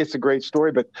 it's a great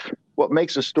story, but what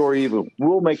makes the story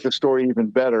will make the story even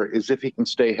better is if he can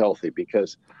stay healthy,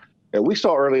 because we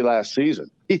saw early last season,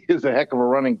 he is a heck of a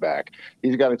running back.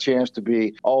 He's got a chance to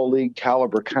be all-league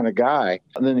caliber kind of guy.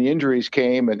 And then the injuries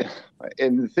came, and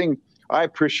the thing I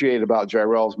appreciate about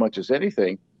Jyrell as much as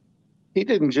anything, he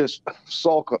didn't just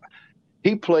sulk.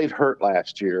 He played hurt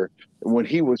last year when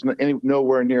he was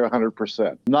nowhere near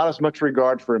 100%. Not as much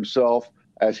regard for himself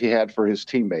as he had for his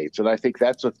teammates. And I think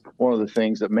that's one of the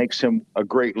things that makes him a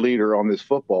great leader on this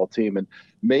football team. And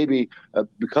maybe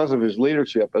because of his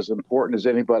leadership, as important as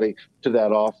anybody to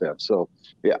that offense. So,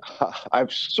 yeah, I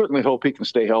certainly hope he can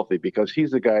stay healthy, because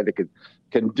he's the guy that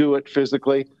can do it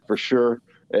physically for sure.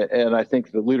 And I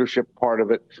think the leadership part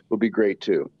of it will be great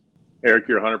too. Eric,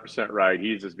 you're 100% right.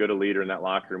 He's as good a leader in that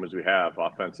locker room as we have.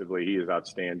 Offensively, he is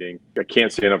outstanding. I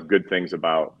can't say enough good things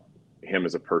about him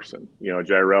as a person.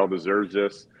 Jyrell deserves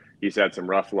this. He's had some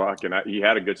rough luck, and he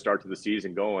had a good start to the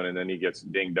season going, and then he gets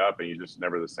dinged up, and he's just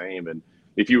never the same. And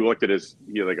if you looked at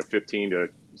he had like a 15 to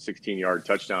 16-yard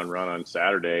touchdown run on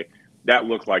Saturday, that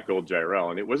looked like old Jyrell,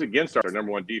 and it was against our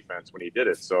number one defense when he did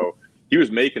it. So he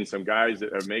was making some guys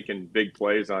that are making big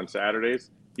plays on Saturdays.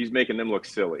 He's making them look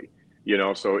silly.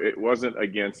 So it wasn't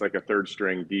against like a third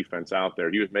string defense out there.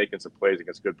 He was making some plays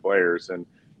against good players. And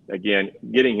again,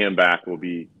 getting him back will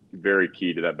be very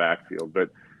key to that backfield. But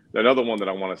another one that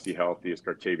I want to see healthy is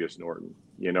Cartavius Norton.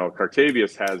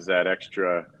 Cartavius has that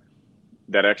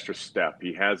extra step.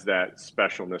 He has that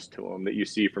specialness to him that you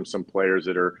see from some players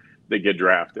that get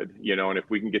drafted, and if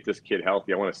we can get this kid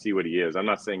healthy, I want to see what he is. I'm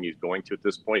not saying he's going to at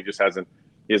this point. He just hasn't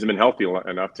been healthy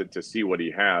enough to see what he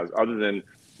has, other than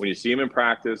when you see him in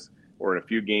practice or in a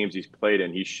few games he's played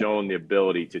in, he's shown the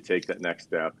ability to take that next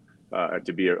step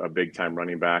to be a big-time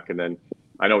running back. And then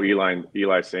I know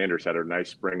Eli Sanders had a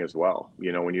nice spring as well.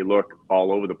 When you look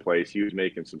all over the place, he was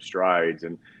making some strides.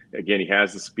 And, again, he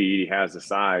has the speed, he has the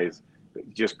size.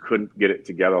 He just couldn't get it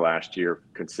together last year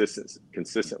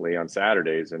consistently on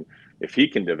Saturdays. And if he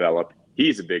can develop,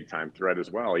 he's a big-time threat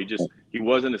as well. He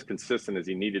wasn't as consistent as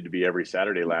he needed to be every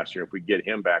Saturday last year. If we get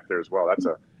him back there as well,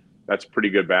 that's pretty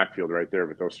good backfield right there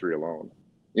with those three alone.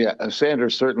 Yeah,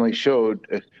 Sanders certainly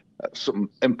showed some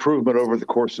improvement over the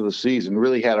course of the season.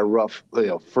 Really had a rough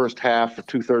first half or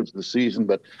 2/3 of the season,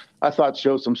 but I thought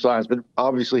showed some signs, but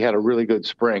obviously had a really good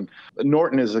spring.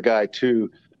 Norton is a guy too.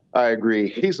 I agree.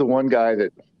 He's the one guy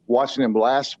that, watching him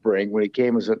last spring when he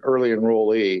came as an early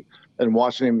enrollee and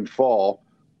watching him in fall,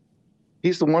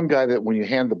 he's the one guy that when you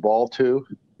hand the ball to,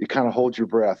 you kind of hold your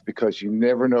breath, because you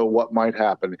never know what might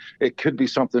happen. It could be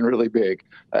something really big.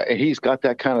 And he's got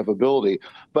that kind of ability.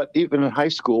 But even in high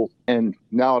school and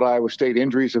now at Iowa State,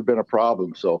 injuries have been a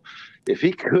problem. So if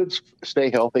he could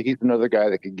stay healthy, he's another guy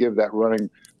that could give that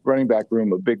running back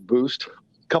room a big boost.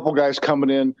 A couple guys coming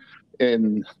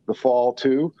in the fall,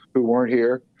 too, who weren't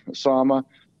here. Sama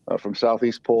from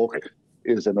Southeast Polk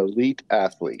is an elite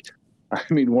athlete. I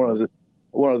mean, one of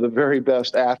one of the very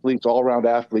best athletes, all-around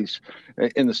athletes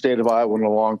in the state of Iowa in a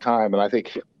long time. And I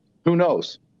think, who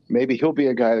knows, maybe he'll be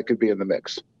a guy that could be in the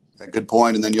mix. Good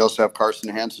point. And then you also have Carson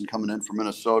Hansen coming in from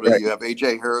Minnesota. Right. You have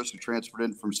A.J. Harris, who transferred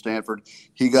in from Stanford.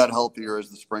 He got healthier as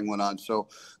the spring went on. So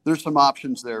there's some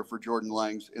options there for Jordan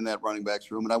Langs in that running backs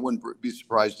room. And I wouldn't be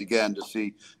surprised again to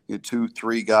see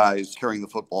 2-3 guys carrying the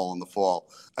football in the fall.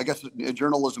 I guess in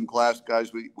journalism class,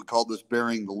 guys, we call this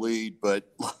burying the lead,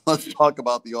 but let's talk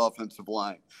about the offensive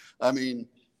line. I mean,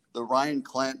 the Ryan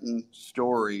Clanton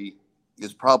story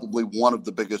is probably one of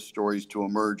the biggest stories to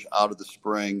emerge out of the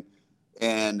spring.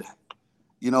 And,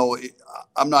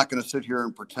 I'm not going to sit here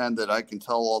and pretend that I can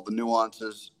tell all the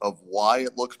nuances of why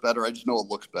it looks better. I just know it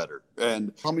looks better.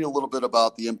 And tell me a little bit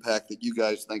about the impact that you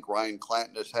guys think Ryan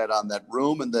Clanton has had on that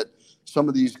room, and that some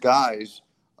of these guys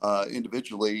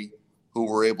individually who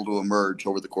were able to emerge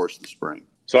over the course of the spring.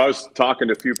 So I was talking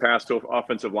to a few past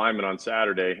offensive linemen on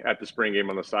Saturday at the spring game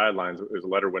on the sidelines. It was a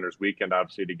letter winners weekend,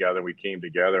 obviously, together. We came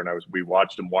together, and we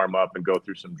watched them warm up and go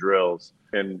through some drills.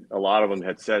 And a lot of them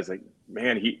had said, like,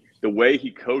 man, the way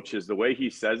he coaches, the way he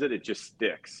says it, it just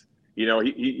sticks.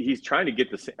 He's trying to get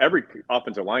every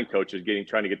offensive line coach is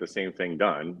trying to get the same thing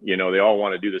done. They all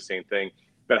want to do the same thing,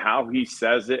 but how he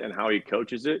says it and how he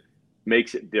coaches it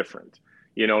makes it different.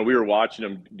 We were watching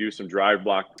them do some drive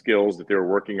block skills that they were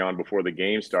working on before the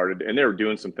game started, and they were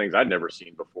doing some things I'd never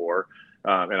seen before,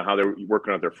 and how they were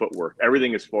working on their footwork.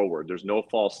 Everything is forward. There's no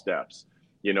false steps,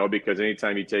 because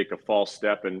anytime you take a false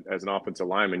step as an offensive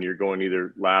lineman, you're going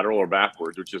either lateral or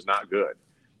backwards, which is not good.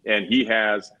 And he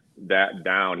has that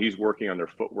down. He's working on their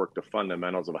footwork, the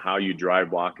fundamentals of how you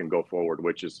drive block and go forward,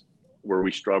 which is where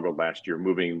we struggled last year,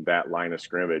 moving that line of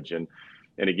scrimmage. And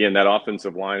again, that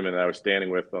offensive lineman that I was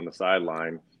standing with on the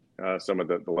sideline, some of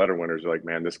the letter winners are like,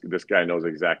 man, this guy knows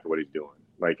exactly what he's doing.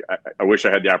 Like, I wish I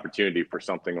had the opportunity for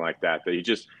something like that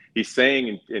he's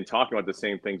saying and talking about the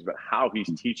same things, but how he's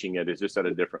teaching it is just at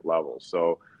a different level.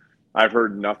 So I've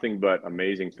heard nothing but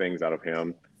amazing things out of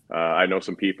him. I know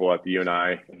some people at the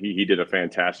UNI. He did a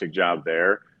fantastic job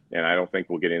there, and I don't think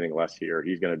we'll get anything less here.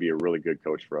 He's going to be a really good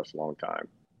coach for us a long time.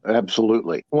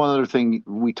 Absolutely. One other thing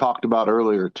we talked about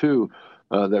earlier, too,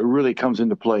 that really comes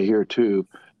into play here, too,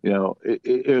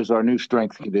 is our new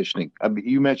strength conditioning. I mean,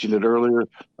 you mentioned it earlier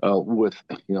with,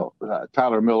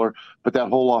 Tyler Miller, but that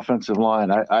whole offensive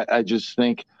line, I just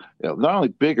think, not only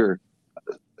bigger,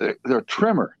 they're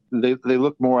trimmer. They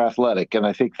look more athletic, and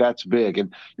I think that's big.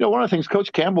 And, one of the things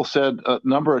Coach Campbell said a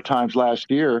number of times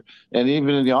last year, and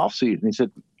even in the offseason, he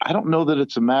said, I don't know that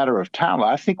it's a matter of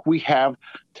talent. I think we have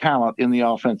talent in the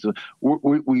offensive.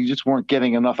 We just weren't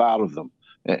getting enough out of them.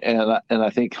 And I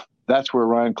think that's where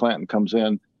Ryan Clanton comes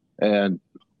in. And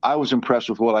I was impressed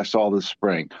with what I saw this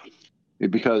spring.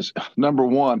 Because, number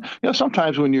one,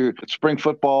 sometimes when you're at spring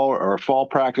football or fall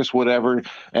practice, whatever,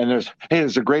 and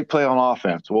there's a great play on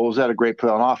offense. Well, was that a great play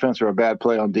on offense or a bad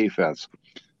play on defense?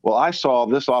 Well, I saw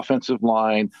this offensive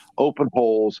line open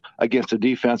holes against a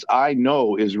defense I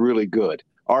know is really good,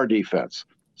 our defense.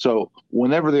 So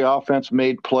whenever the offense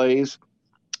made plays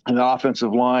and the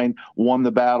offensive line won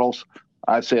the battles,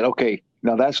 I said, okay,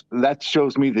 now that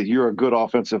shows me that you're a good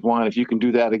offensive line if you can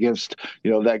do that against,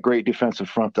 that great defensive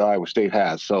front that Iowa State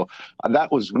has. So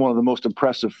that was one of the most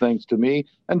impressive things to me.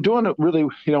 And doing it really,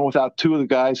 without two of the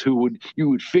guys who you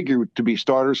would figure to be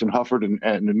starters, and Hufford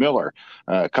and Miller,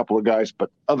 a couple of guys, but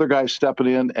other guys stepping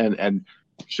in and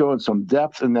showing some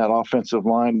depth in that offensive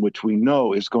line, which we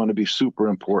know is going to be super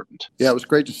important. Yeah, it was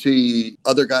great to see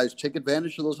other guys take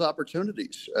advantage of those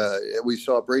opportunities. We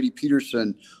saw Brady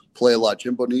Peterson play a lot,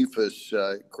 Jim Boniface,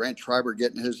 Grant Schreiber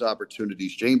getting his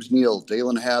opportunities, James Neal,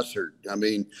 Dalen Hassard. I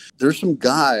mean, there's some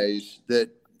guys that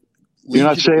 – You're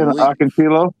not saying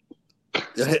Akinfilo?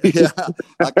 Yeah,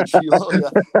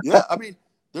 Akinfilo, yeah. I mean,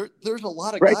 there's a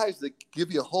lot of guys that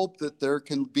give you hope that there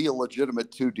can be a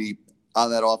legitimate 2 deep on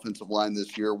that offensive line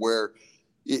this year, where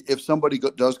if somebody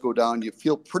does go down, you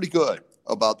feel pretty good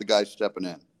about the guys stepping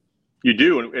in. You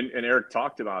do, and Eric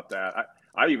talked about that.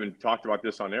 I even talked about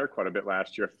this on air quite a bit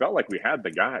last year. I felt like we had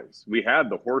the guys. We had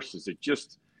the horses. It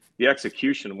just the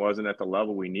execution wasn't at the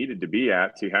level we needed to be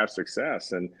at to have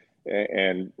success.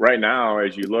 And right now,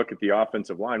 as you look at the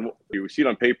offensive line, we see it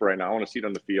on paper right now. I want to see it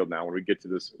on the field now when we get to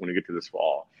this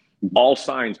fall. All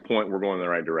signs point we're going in the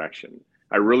right direction.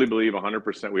 I really believe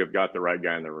 100% we have got the right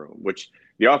guy in the room, which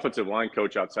the offensive line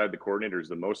coach outside the coordinator is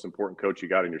the most important coach you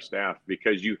got in your staff,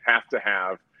 because you have to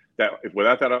have that.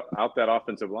 Without that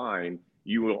offensive line,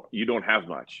 you don't have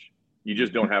much. You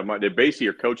just don't have much. They basically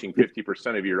are coaching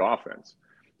 50% of your offense.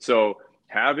 So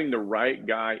having the right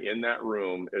guy in that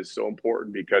room is so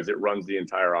important because it runs the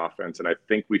entire offense. And I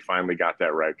think we finally got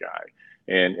that right guy.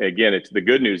 And again, it's the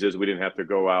good news is we didn't have to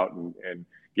go out and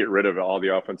get rid of all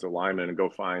the offensive linemen and go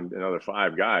find another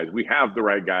 5 guys. We have the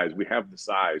right guys. We have the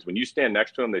size. When you stand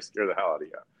next to them, they scare the hell out of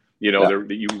you. You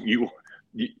know,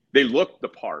 they look the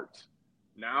part.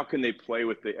 Now can they play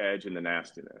with the edge and the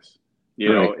nastiness? You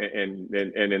know, and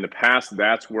in the past,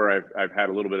 that's where I've had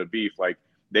a little bit of beef. Like,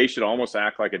 they should almost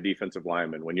act like a defensive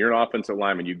lineman. When you're an offensive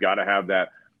lineman, you've got to have that.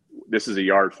 This is a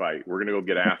yard fight. We're going to go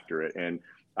get after it. And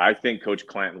I think Coach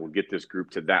Clanton will get this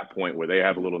group to that point where they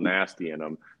have a little nasty in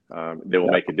them. They will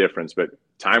make a difference. But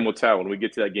time will tell. When we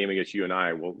get to that game against you and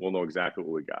I, we'll know exactly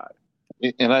what we got.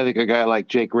 And I think a guy like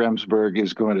Jake Remsburg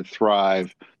is going to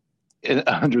thrive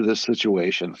under this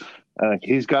situation.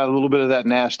 He's got a little bit of that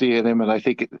nasty in him, and I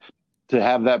think to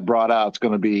have that brought out is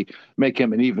going to make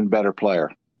him an even better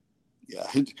player. Yeah,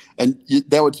 and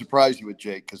that would surprise you with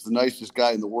Jake, because the nicest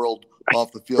guy in the world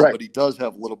off the field, but he does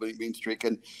have a little bit of mean streak.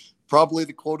 And probably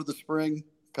the quote of the spring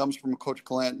comes from Coach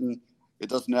Clanton: "It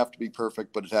doesn't have to be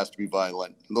perfect, but it has to be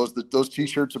violent." And those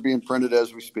T-shirts are being printed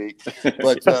as we speak.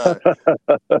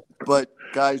 But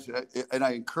guys, and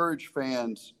I encourage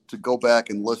fans to go back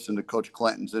and listen to Coach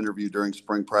Clanton's interview during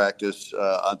spring practice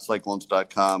on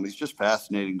Cyclones.com. He's just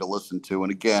fascinating to listen to.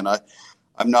 And again,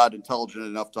 I'm not intelligent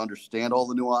enough to understand all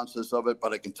the nuances of it,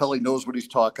 but I can tell he knows what he's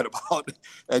talking about,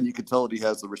 and you can tell that he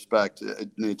has the respect. And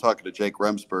you're talking to Jake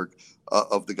Remsburg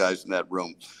of the guys in that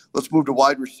room. Let's move to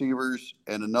wide receivers,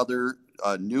 and another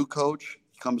new coach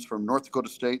comes from North Dakota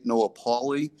State, Noah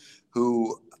Pauley,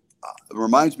 who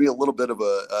reminds me a little bit of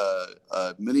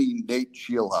a mini Nate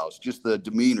Shieldhouse, just the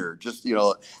demeanor, just,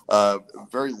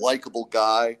 very likable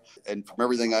guy. And from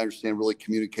everything I understand, really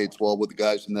communicates well with the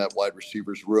guys in that wide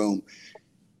receivers room.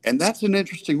 And that's an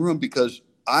interesting room, because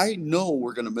I know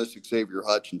we're going to miss Xavier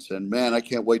Hutchinson. Man, I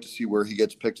can't wait to see where he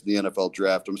gets picked in the NFL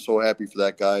draft. I'm so happy for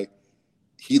that guy.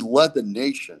 He led the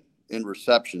nation in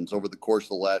receptions over the course of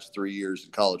the last 3 years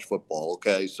in college football.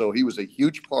 Okay. So he was a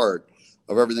huge part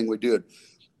of everything we did.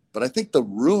 But I think the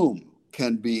room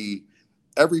can be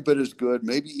every bit as good,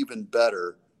 maybe even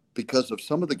better, because of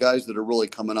some of the guys that are really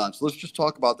coming on. So let's just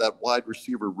talk about that wide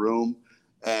receiver room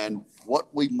and what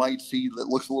we might see that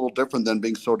looks a little different than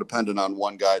being so dependent on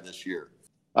one guy this year.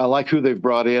 I like who they've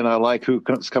brought in. I like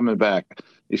who's coming back.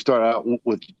 You start out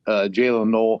with Jalen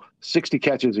Knoll, 60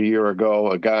 catches a year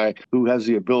ago, a guy who has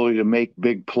the ability to make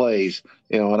big plays,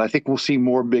 and I think we'll see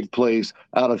more big plays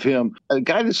out of him. A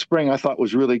guy this spring I thought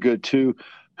was really good too,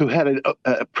 who had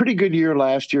a pretty good year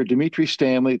last year, Dimitri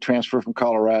Stanley, transfer from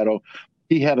Colorado.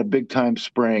 He had a big-time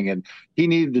spring, and he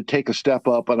needed to take a step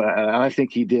up, and I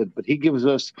think he did. But he gives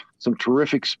us some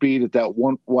terrific speed at that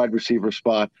one wide receiver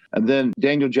spot. And then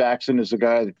Daniel Jackson is a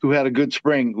guy who had a good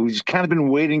spring. We've kind of been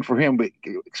waiting for him, but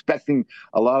expecting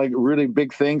a lot of really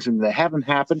big things, and they haven't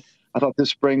happened. I thought this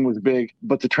spring was big.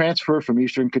 But the transfer from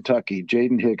Eastern Kentucky,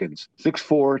 Jaden Higgins,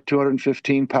 6'4",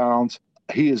 215 pounds.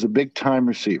 He is a big-time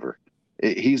receiver.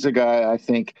 He's a guy I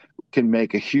think can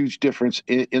make a huge difference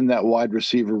in that wide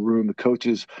receiver room. The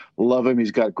coaches love him.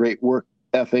 He's got great work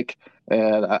ethic.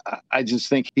 And I just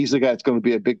think he's the guy that's going to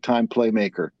be a big-time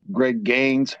playmaker. Greg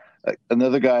Gaines,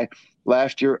 another guy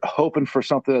last year hoping for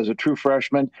something as a true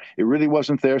freshman. It really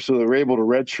wasn't there, so they were able to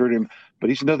redshirt him. But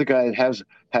he's another guy that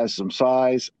has some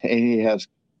size, and he has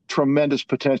tremendous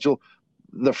potential.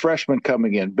 The freshman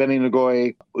coming in, Benny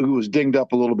Nagoye, who was dinged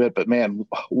up a little bit, but man,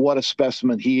 what a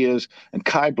specimen he is. And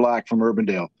Kai Black from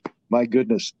Urbandale. My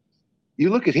goodness.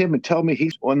 You look at him and tell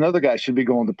me another guy should be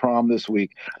going to prom this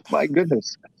week. My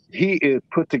goodness. He is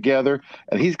put together,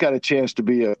 and he's got a chance to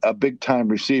be a big-time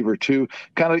receiver too.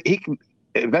 He can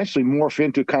eventually morph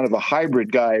into kind of a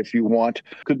hybrid guy if you want.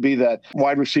 Could be that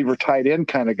wide receiver tight end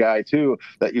kind of guy too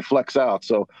that you flex out.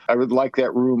 So I would like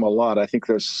that room a lot. I think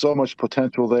there's so much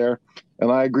potential there.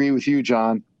 And I agree with you,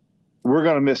 John. We're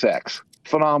going to miss X.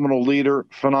 Phenomenal leader,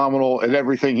 phenomenal at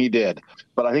everything he did.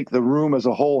 But I think the room as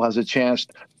a whole has a chance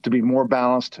to be more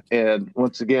balanced and,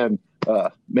 once again,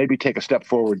 maybe take a step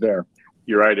forward there.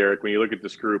 You're right, Eric. When you look at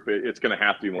this group, it's going to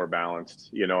have to be more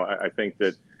balanced. I think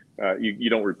that you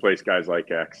don't replace guys like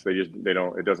X. They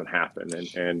don't. It doesn't happen.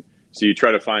 And so you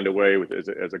try to find a way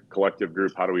as a collective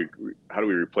group. How do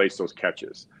we replace those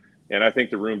catches? And I think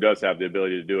the room does have the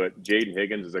ability to do it. Jaden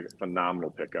Higgins is a phenomenal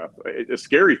pickup. The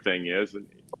scary thing is,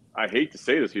 I hate to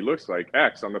say this, he looks like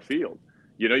X on the field.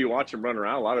 You watch him run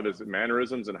around, a lot of his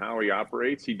mannerisms and how he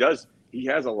operates. He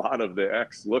has a lot of the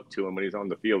X look to him when he's on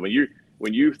the field.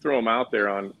 When you throw him out there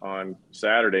on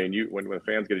Saturday, and when the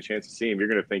fans get a chance to see him, you're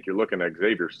going to think you're looking at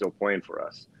Xavier still playing for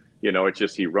us. It's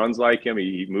just he runs like him,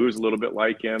 he moves a little bit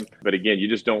like him. But again, you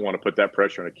just don't want to put that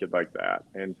pressure on a kid like that.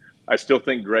 And I still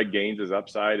think Greg Gaines'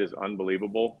 upside is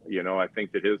unbelievable. I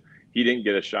think that he didn't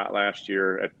get a shot last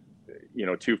year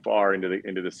too far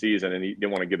into the season, and he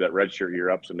didn't want to give that redshirt year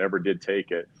up, so never did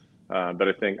take it. But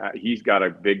I think he's got a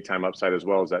big time upside as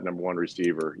well as that number one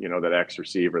receiver, that X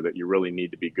receiver that you really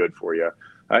need to be good for you.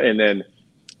 And then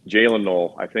Jalen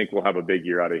Knoll, I think we'll have a big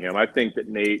year out of him. I think that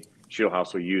Nate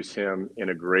Shieldhouse will use him in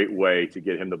a great way to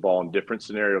get him the ball in different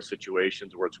scenario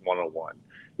situations where it's one-on-one.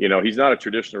 He's not a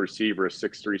traditional receiver, a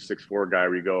 6'3", 6'4" guy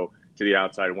where you go to the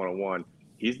outside one-on-one.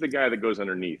 He's the guy that goes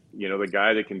underneath, the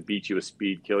guy that can beat you with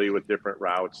speed, kill you with different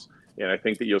routes. And I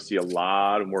think that you'll see a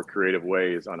lot of more creative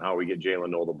ways on how we get Jalen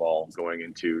Knoll the ball going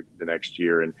into the next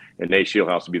year. And Nate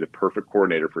Shieldhouse will be the perfect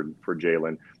coordinator for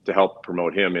Jalen to help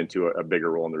promote him into a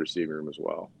bigger role in the receiving room as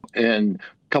well. And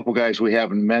a couple guys we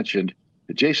haven't mentioned.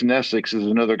 Jason Essex is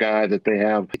another guy that they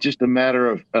have. It's just a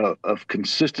matter of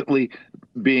consistently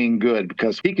being good,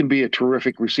 because he can be a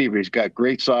terrific receiver. He's got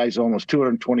great size, almost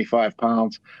 225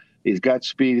 pounds. He's got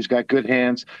speed. He's got good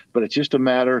hands. But it's just a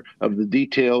matter of the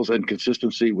details and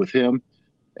consistency with him.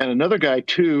 And another guy,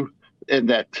 too, in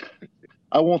that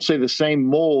I won't say the same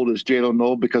mold as Jalen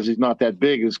Knoll because he's not that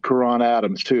big, is Karan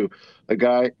Adams, too. A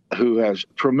guy who has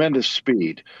tremendous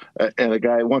speed and a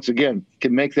guy, once again,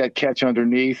 can make that catch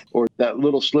underneath or that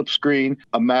little slip screen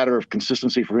a matter of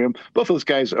consistency for him. Both of those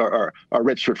guys are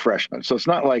redshirt freshmen. So it's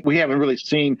not like we haven't really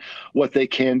seen what they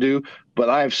can do, but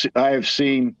I have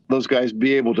seen those guys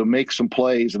be able to make some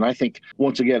plays. And I think,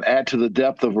 once again, add to the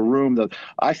depth of a room that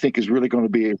I think is really going to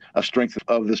be a strength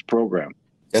of this program.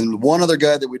 And one other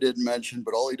guy that we didn't mention,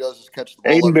 but all he does is catch the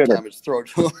ball every time it's thrown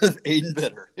to him, is Aiden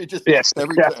Bitter. It just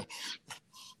every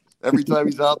time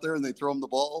he's out there and they throw him the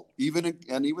ball,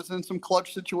 and he was in some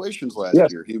clutch situations last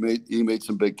year. He made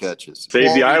some big catches.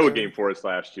 Saved the Iowa game for us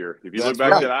last year. If you look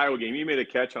back to that Iowa game, he made a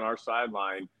catch on our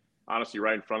sideline, honestly,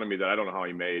 right in front of me that I don't know how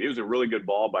he made. It was a really good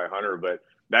ball by Hunter, but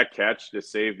that catch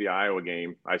just saved the Iowa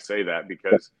game. I say that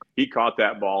because he caught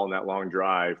that ball in that long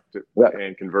drive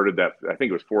and converted that. I think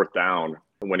it was 4th down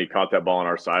when he caught that ball on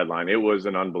our sideline. It was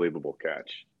an unbelievable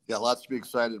catch. Yeah, lots to be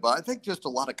excited about. I think just a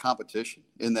lot of competition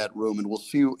in that room, and we'll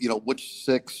see, which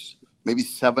 6, maybe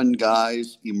 7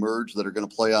 guys emerge that are going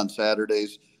to play on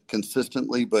Saturdays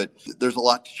consistently, but there's a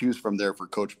lot to choose from there for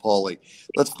Coach Pauly.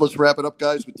 Let's wrap it up,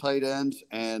 guys, with tight ends.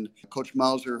 And Coach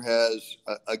Mauser has,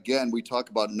 again, we talk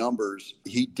about numbers.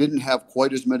 He didn't have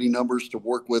quite as many numbers to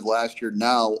work with last year.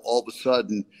 Now, all of a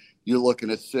sudden, you're looking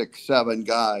at 6, 7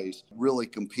 guys really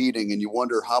competing, and you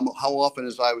wonder how often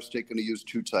is Iowa State going to use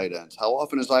 2 tight ends? How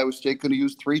often is Iowa State going to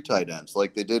use 3 tight ends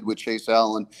like they did with Chase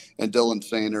Allen and Dylan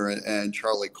Sainer and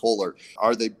Charlie Kohler?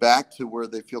 Are they back to where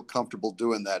they feel comfortable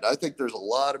doing that? I think there's a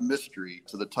lot of mystery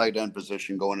to the tight end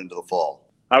position going into the fall.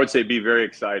 I would say be very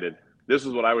excited. This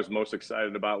is what I was most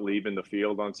excited about leaving the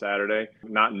field on Saturday,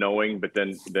 not knowing, but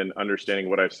then understanding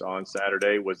what I saw on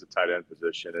Saturday was the tight end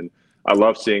position. And I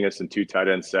love seeing us in 2 tight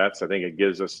end sets. I think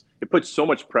it puts so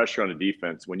much pressure on the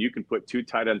defense when you can put 2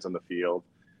 tight ends on the field,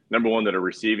 number one, that are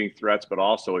receiving threats, but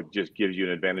also it just gives you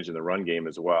an advantage in the run game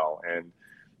as well. And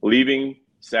leaving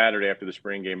Saturday after the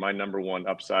spring game, my number one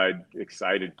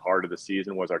excited part of the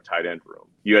season was our tight end room.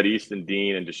 You had Easton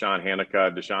Dean and Deshaun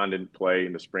Hanukkah. Deshaun didn't play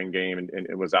in the spring game and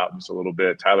it was out just a little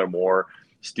bit. Tyler Moore.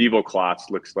 Steve O'Klotz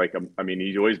looks like,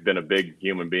 he's always been a big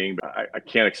human being, but I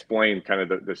can't explain kind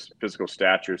of the physical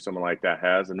stature someone like that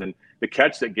has. And then the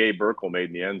catch that Gabe Burkle made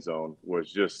in the end zone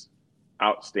was just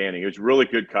outstanding. It was really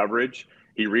good coverage.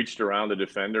 He reached around the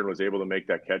defender and was able to make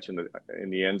that catch in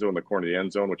the end zone, the corner of the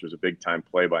end zone, which was a big time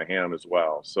play by him as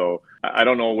well. So I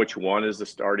don't know which one is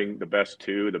the best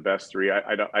 2, the best 3.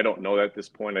 I don't know that at this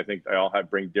point. I think they all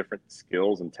bring different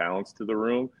skills and talents to the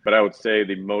room. But I would say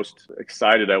the most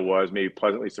excited I was, maybe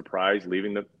pleasantly surprised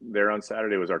leaving there on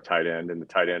Saturday, was our tight end in the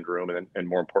tight end room, and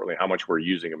more importantly, how much we're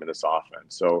using him in this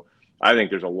offense. So I think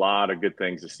there's a lot of good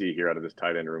things to see here out of this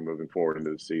tight end room moving forward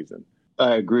into the season.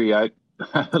 I agree. I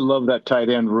love that tight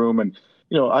end room. And,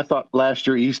 I thought last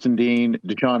year, Easton Dean,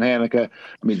 Deshaun Hanukkah,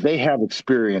 they have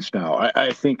experience now.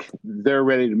 I think they're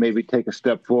ready to maybe take a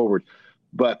step forward.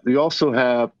 But we also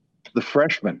have the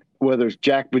freshmen, whether it's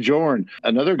Jack Bajorn,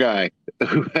 another guy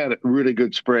who had a really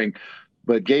good spring.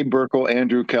 But Gabe Burkle,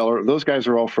 Andrew Keller, those guys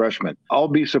are all freshmen. I'll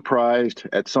be surprised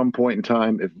at some point in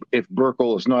time if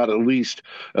Burkle is not at least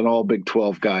an all Big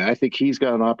 12 guy. I think he's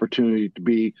got an opportunity to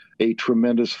be a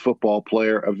tremendous football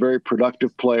player, a very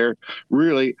productive player,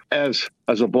 really as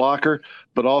a blocker,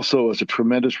 but also as a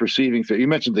tremendous receiving threat. You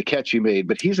mentioned the catch he made,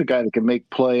 but he's a guy that can make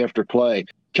play after play.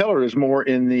 Keller is more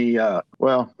in the, I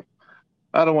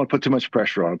don't want to put too much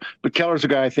pressure on him, but Keller's a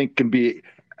guy I think can be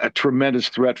a tremendous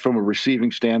threat from a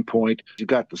receiving standpoint. He's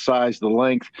got the size, the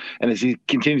length, and as he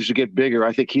continues to get bigger,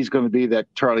 I think he's going to be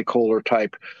that Charlie Kohler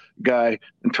type guy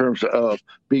in terms of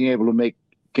being able to make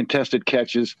contested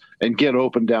catches and get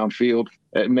open downfield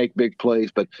and make big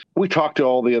plays. But we talked to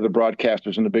all the other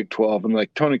broadcasters in the Big 12, and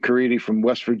like Tony Caridi from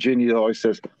West Virginia always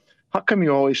says, how come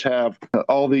you always have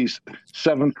all these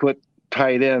 7-foot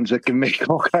tight ends that can make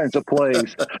all kinds of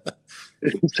plays?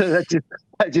 So that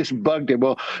just bugged him.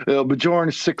 Well, Bjorn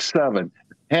is 6'7".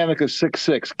 Haneke's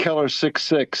 6'6", Keller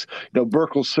 6'6",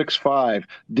 Burkle's 6'5",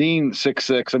 Dean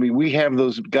 6'6". I mean, we have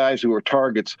those guys who are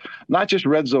targets, not just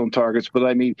red zone targets, but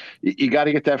I mean, you got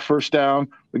to get that first down.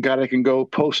 The guy that can go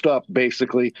post up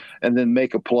basically and then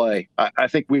make a play. I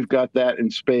think we've got that in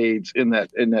spades in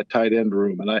that tight end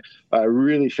room, and I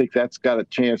really think that's got a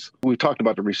chance. We talked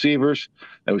about the receivers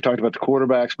and we talked about the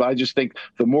quarterbacks, but I just think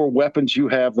the more weapons you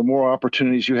have, the more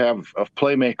opportunities you have of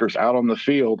playmakers out on the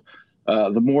field.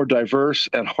 The more diverse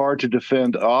and hard to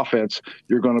defend offense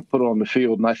you're going to put on the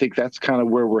field. And I think that's kind of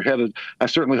where we're headed. I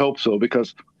certainly hope so,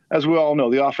 because as we all know,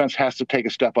 the offense has to take a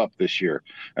step up this year.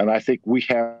 And I think we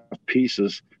have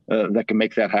pieces that can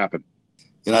make that happen.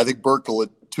 And I think Burkle at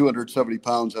 270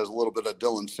 pounds has a little bit of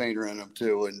Dylan Sainer in him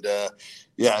too. And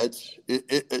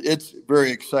it's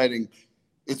very exciting.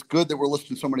 It's good that we're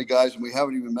listing so many guys, and we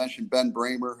haven't even mentioned Ben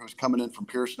Bramer, who's coming in from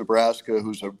Pierce, Nebraska,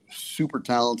 who's a super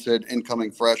talented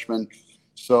incoming freshman.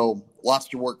 So lots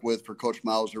to work with for Coach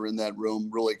Mauser in that room.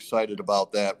 Really excited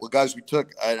about that. Well, guys,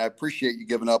 I appreciate you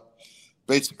giving up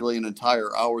basically an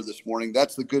entire hour this morning.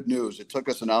 That's the good news. It took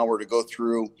us an hour to go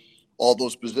through all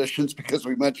those positions because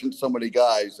we mentioned so many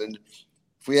guys. And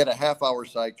if we had a half-hour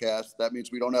sidecast, that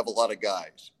means we don't have a lot of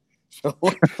guys. So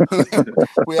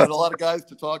we had a lot of guys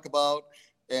to talk about.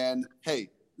 And, hey,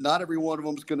 not every one of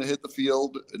them is going to hit the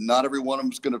field. Not every one of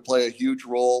them is going to play a huge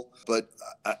role. But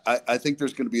I think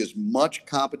there's going to be as much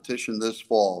competition this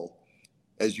fall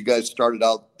as you guys started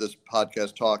out this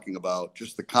podcast talking about,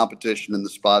 just the competition in the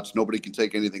spots. Nobody can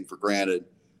take anything for granted.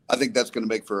 I think that's going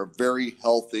to make for a very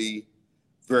healthy,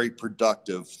 very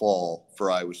productive fall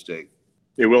for Iowa State.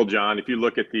 It will, John. If you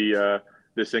look at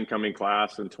this incoming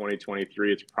class in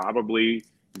 2023, it's probably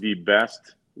the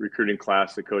best recruiting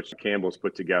class that Coach Campbell's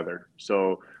put together.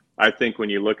 So I think when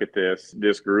you look at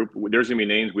this group, there's going to be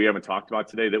names we haven't talked about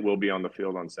today that will be on the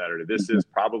field on Saturday. This is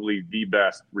probably the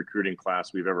best recruiting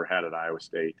class we've ever had at Iowa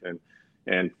State.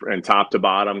 And top to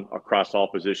bottom, across all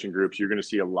position groups, you're going to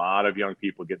see a lot of young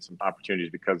people get some opportunities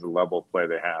because of the level of play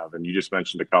they have. And you just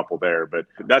mentioned a couple there, but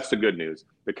that's the good news.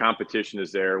 The competition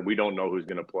is there. We don't know who's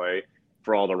going to play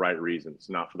for all the right reasons,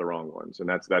 not for the wrong ones. And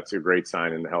that's a great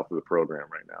sign in the health of the program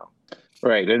right now.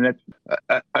 Right. And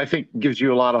that, I think, gives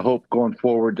you a lot of hope going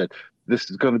forward that this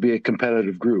is going to be a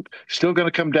competitive group. Still going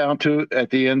to come down to,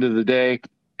 at the end of the day,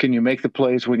 can you make the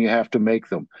plays when you have to make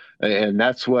them? And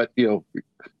that's what,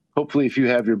 hopefully if you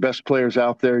have your best players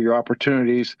out there, your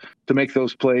opportunities to make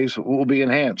those plays will be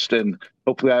enhanced. And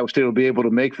hopefully Iowa State will be able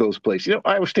to make those plays.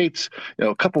 Iowa State's,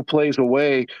 a couple plays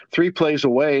away, 3 plays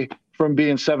away from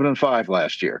being 7-5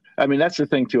 last year. I mean, that's the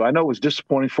thing too. I know it was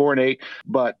disappointing 4-8,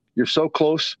 but you're so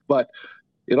close. But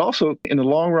it also, in the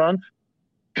long run,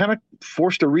 kind of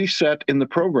forced a reset in the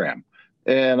program.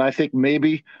 And I think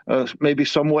maybe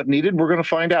somewhat needed. We're going to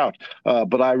find out.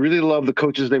 But I really love the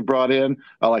coaches they've brought in.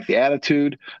 I like the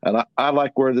attitude, and I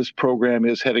like where this program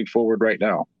is heading forward right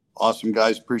now. Awesome,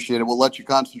 guys. Appreciate it. We'll let you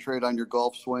concentrate on your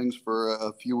golf swings for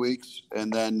a few weeks,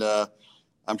 and then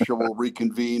I'm sure we'll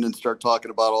reconvene and start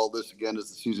talking about all this again as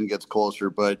the season gets closer.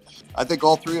 But I think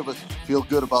all three of us feel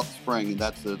good about the spring, and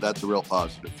that's a real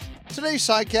positive. Today's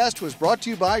Sidecast was brought to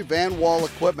you by Van Wall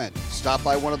Equipment. Stop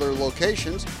by one of their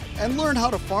locations and learn how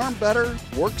to farm better,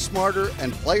 work smarter,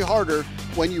 and play harder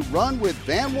when you run with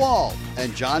Van Wall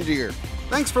and John Deere.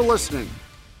 Thanks for listening.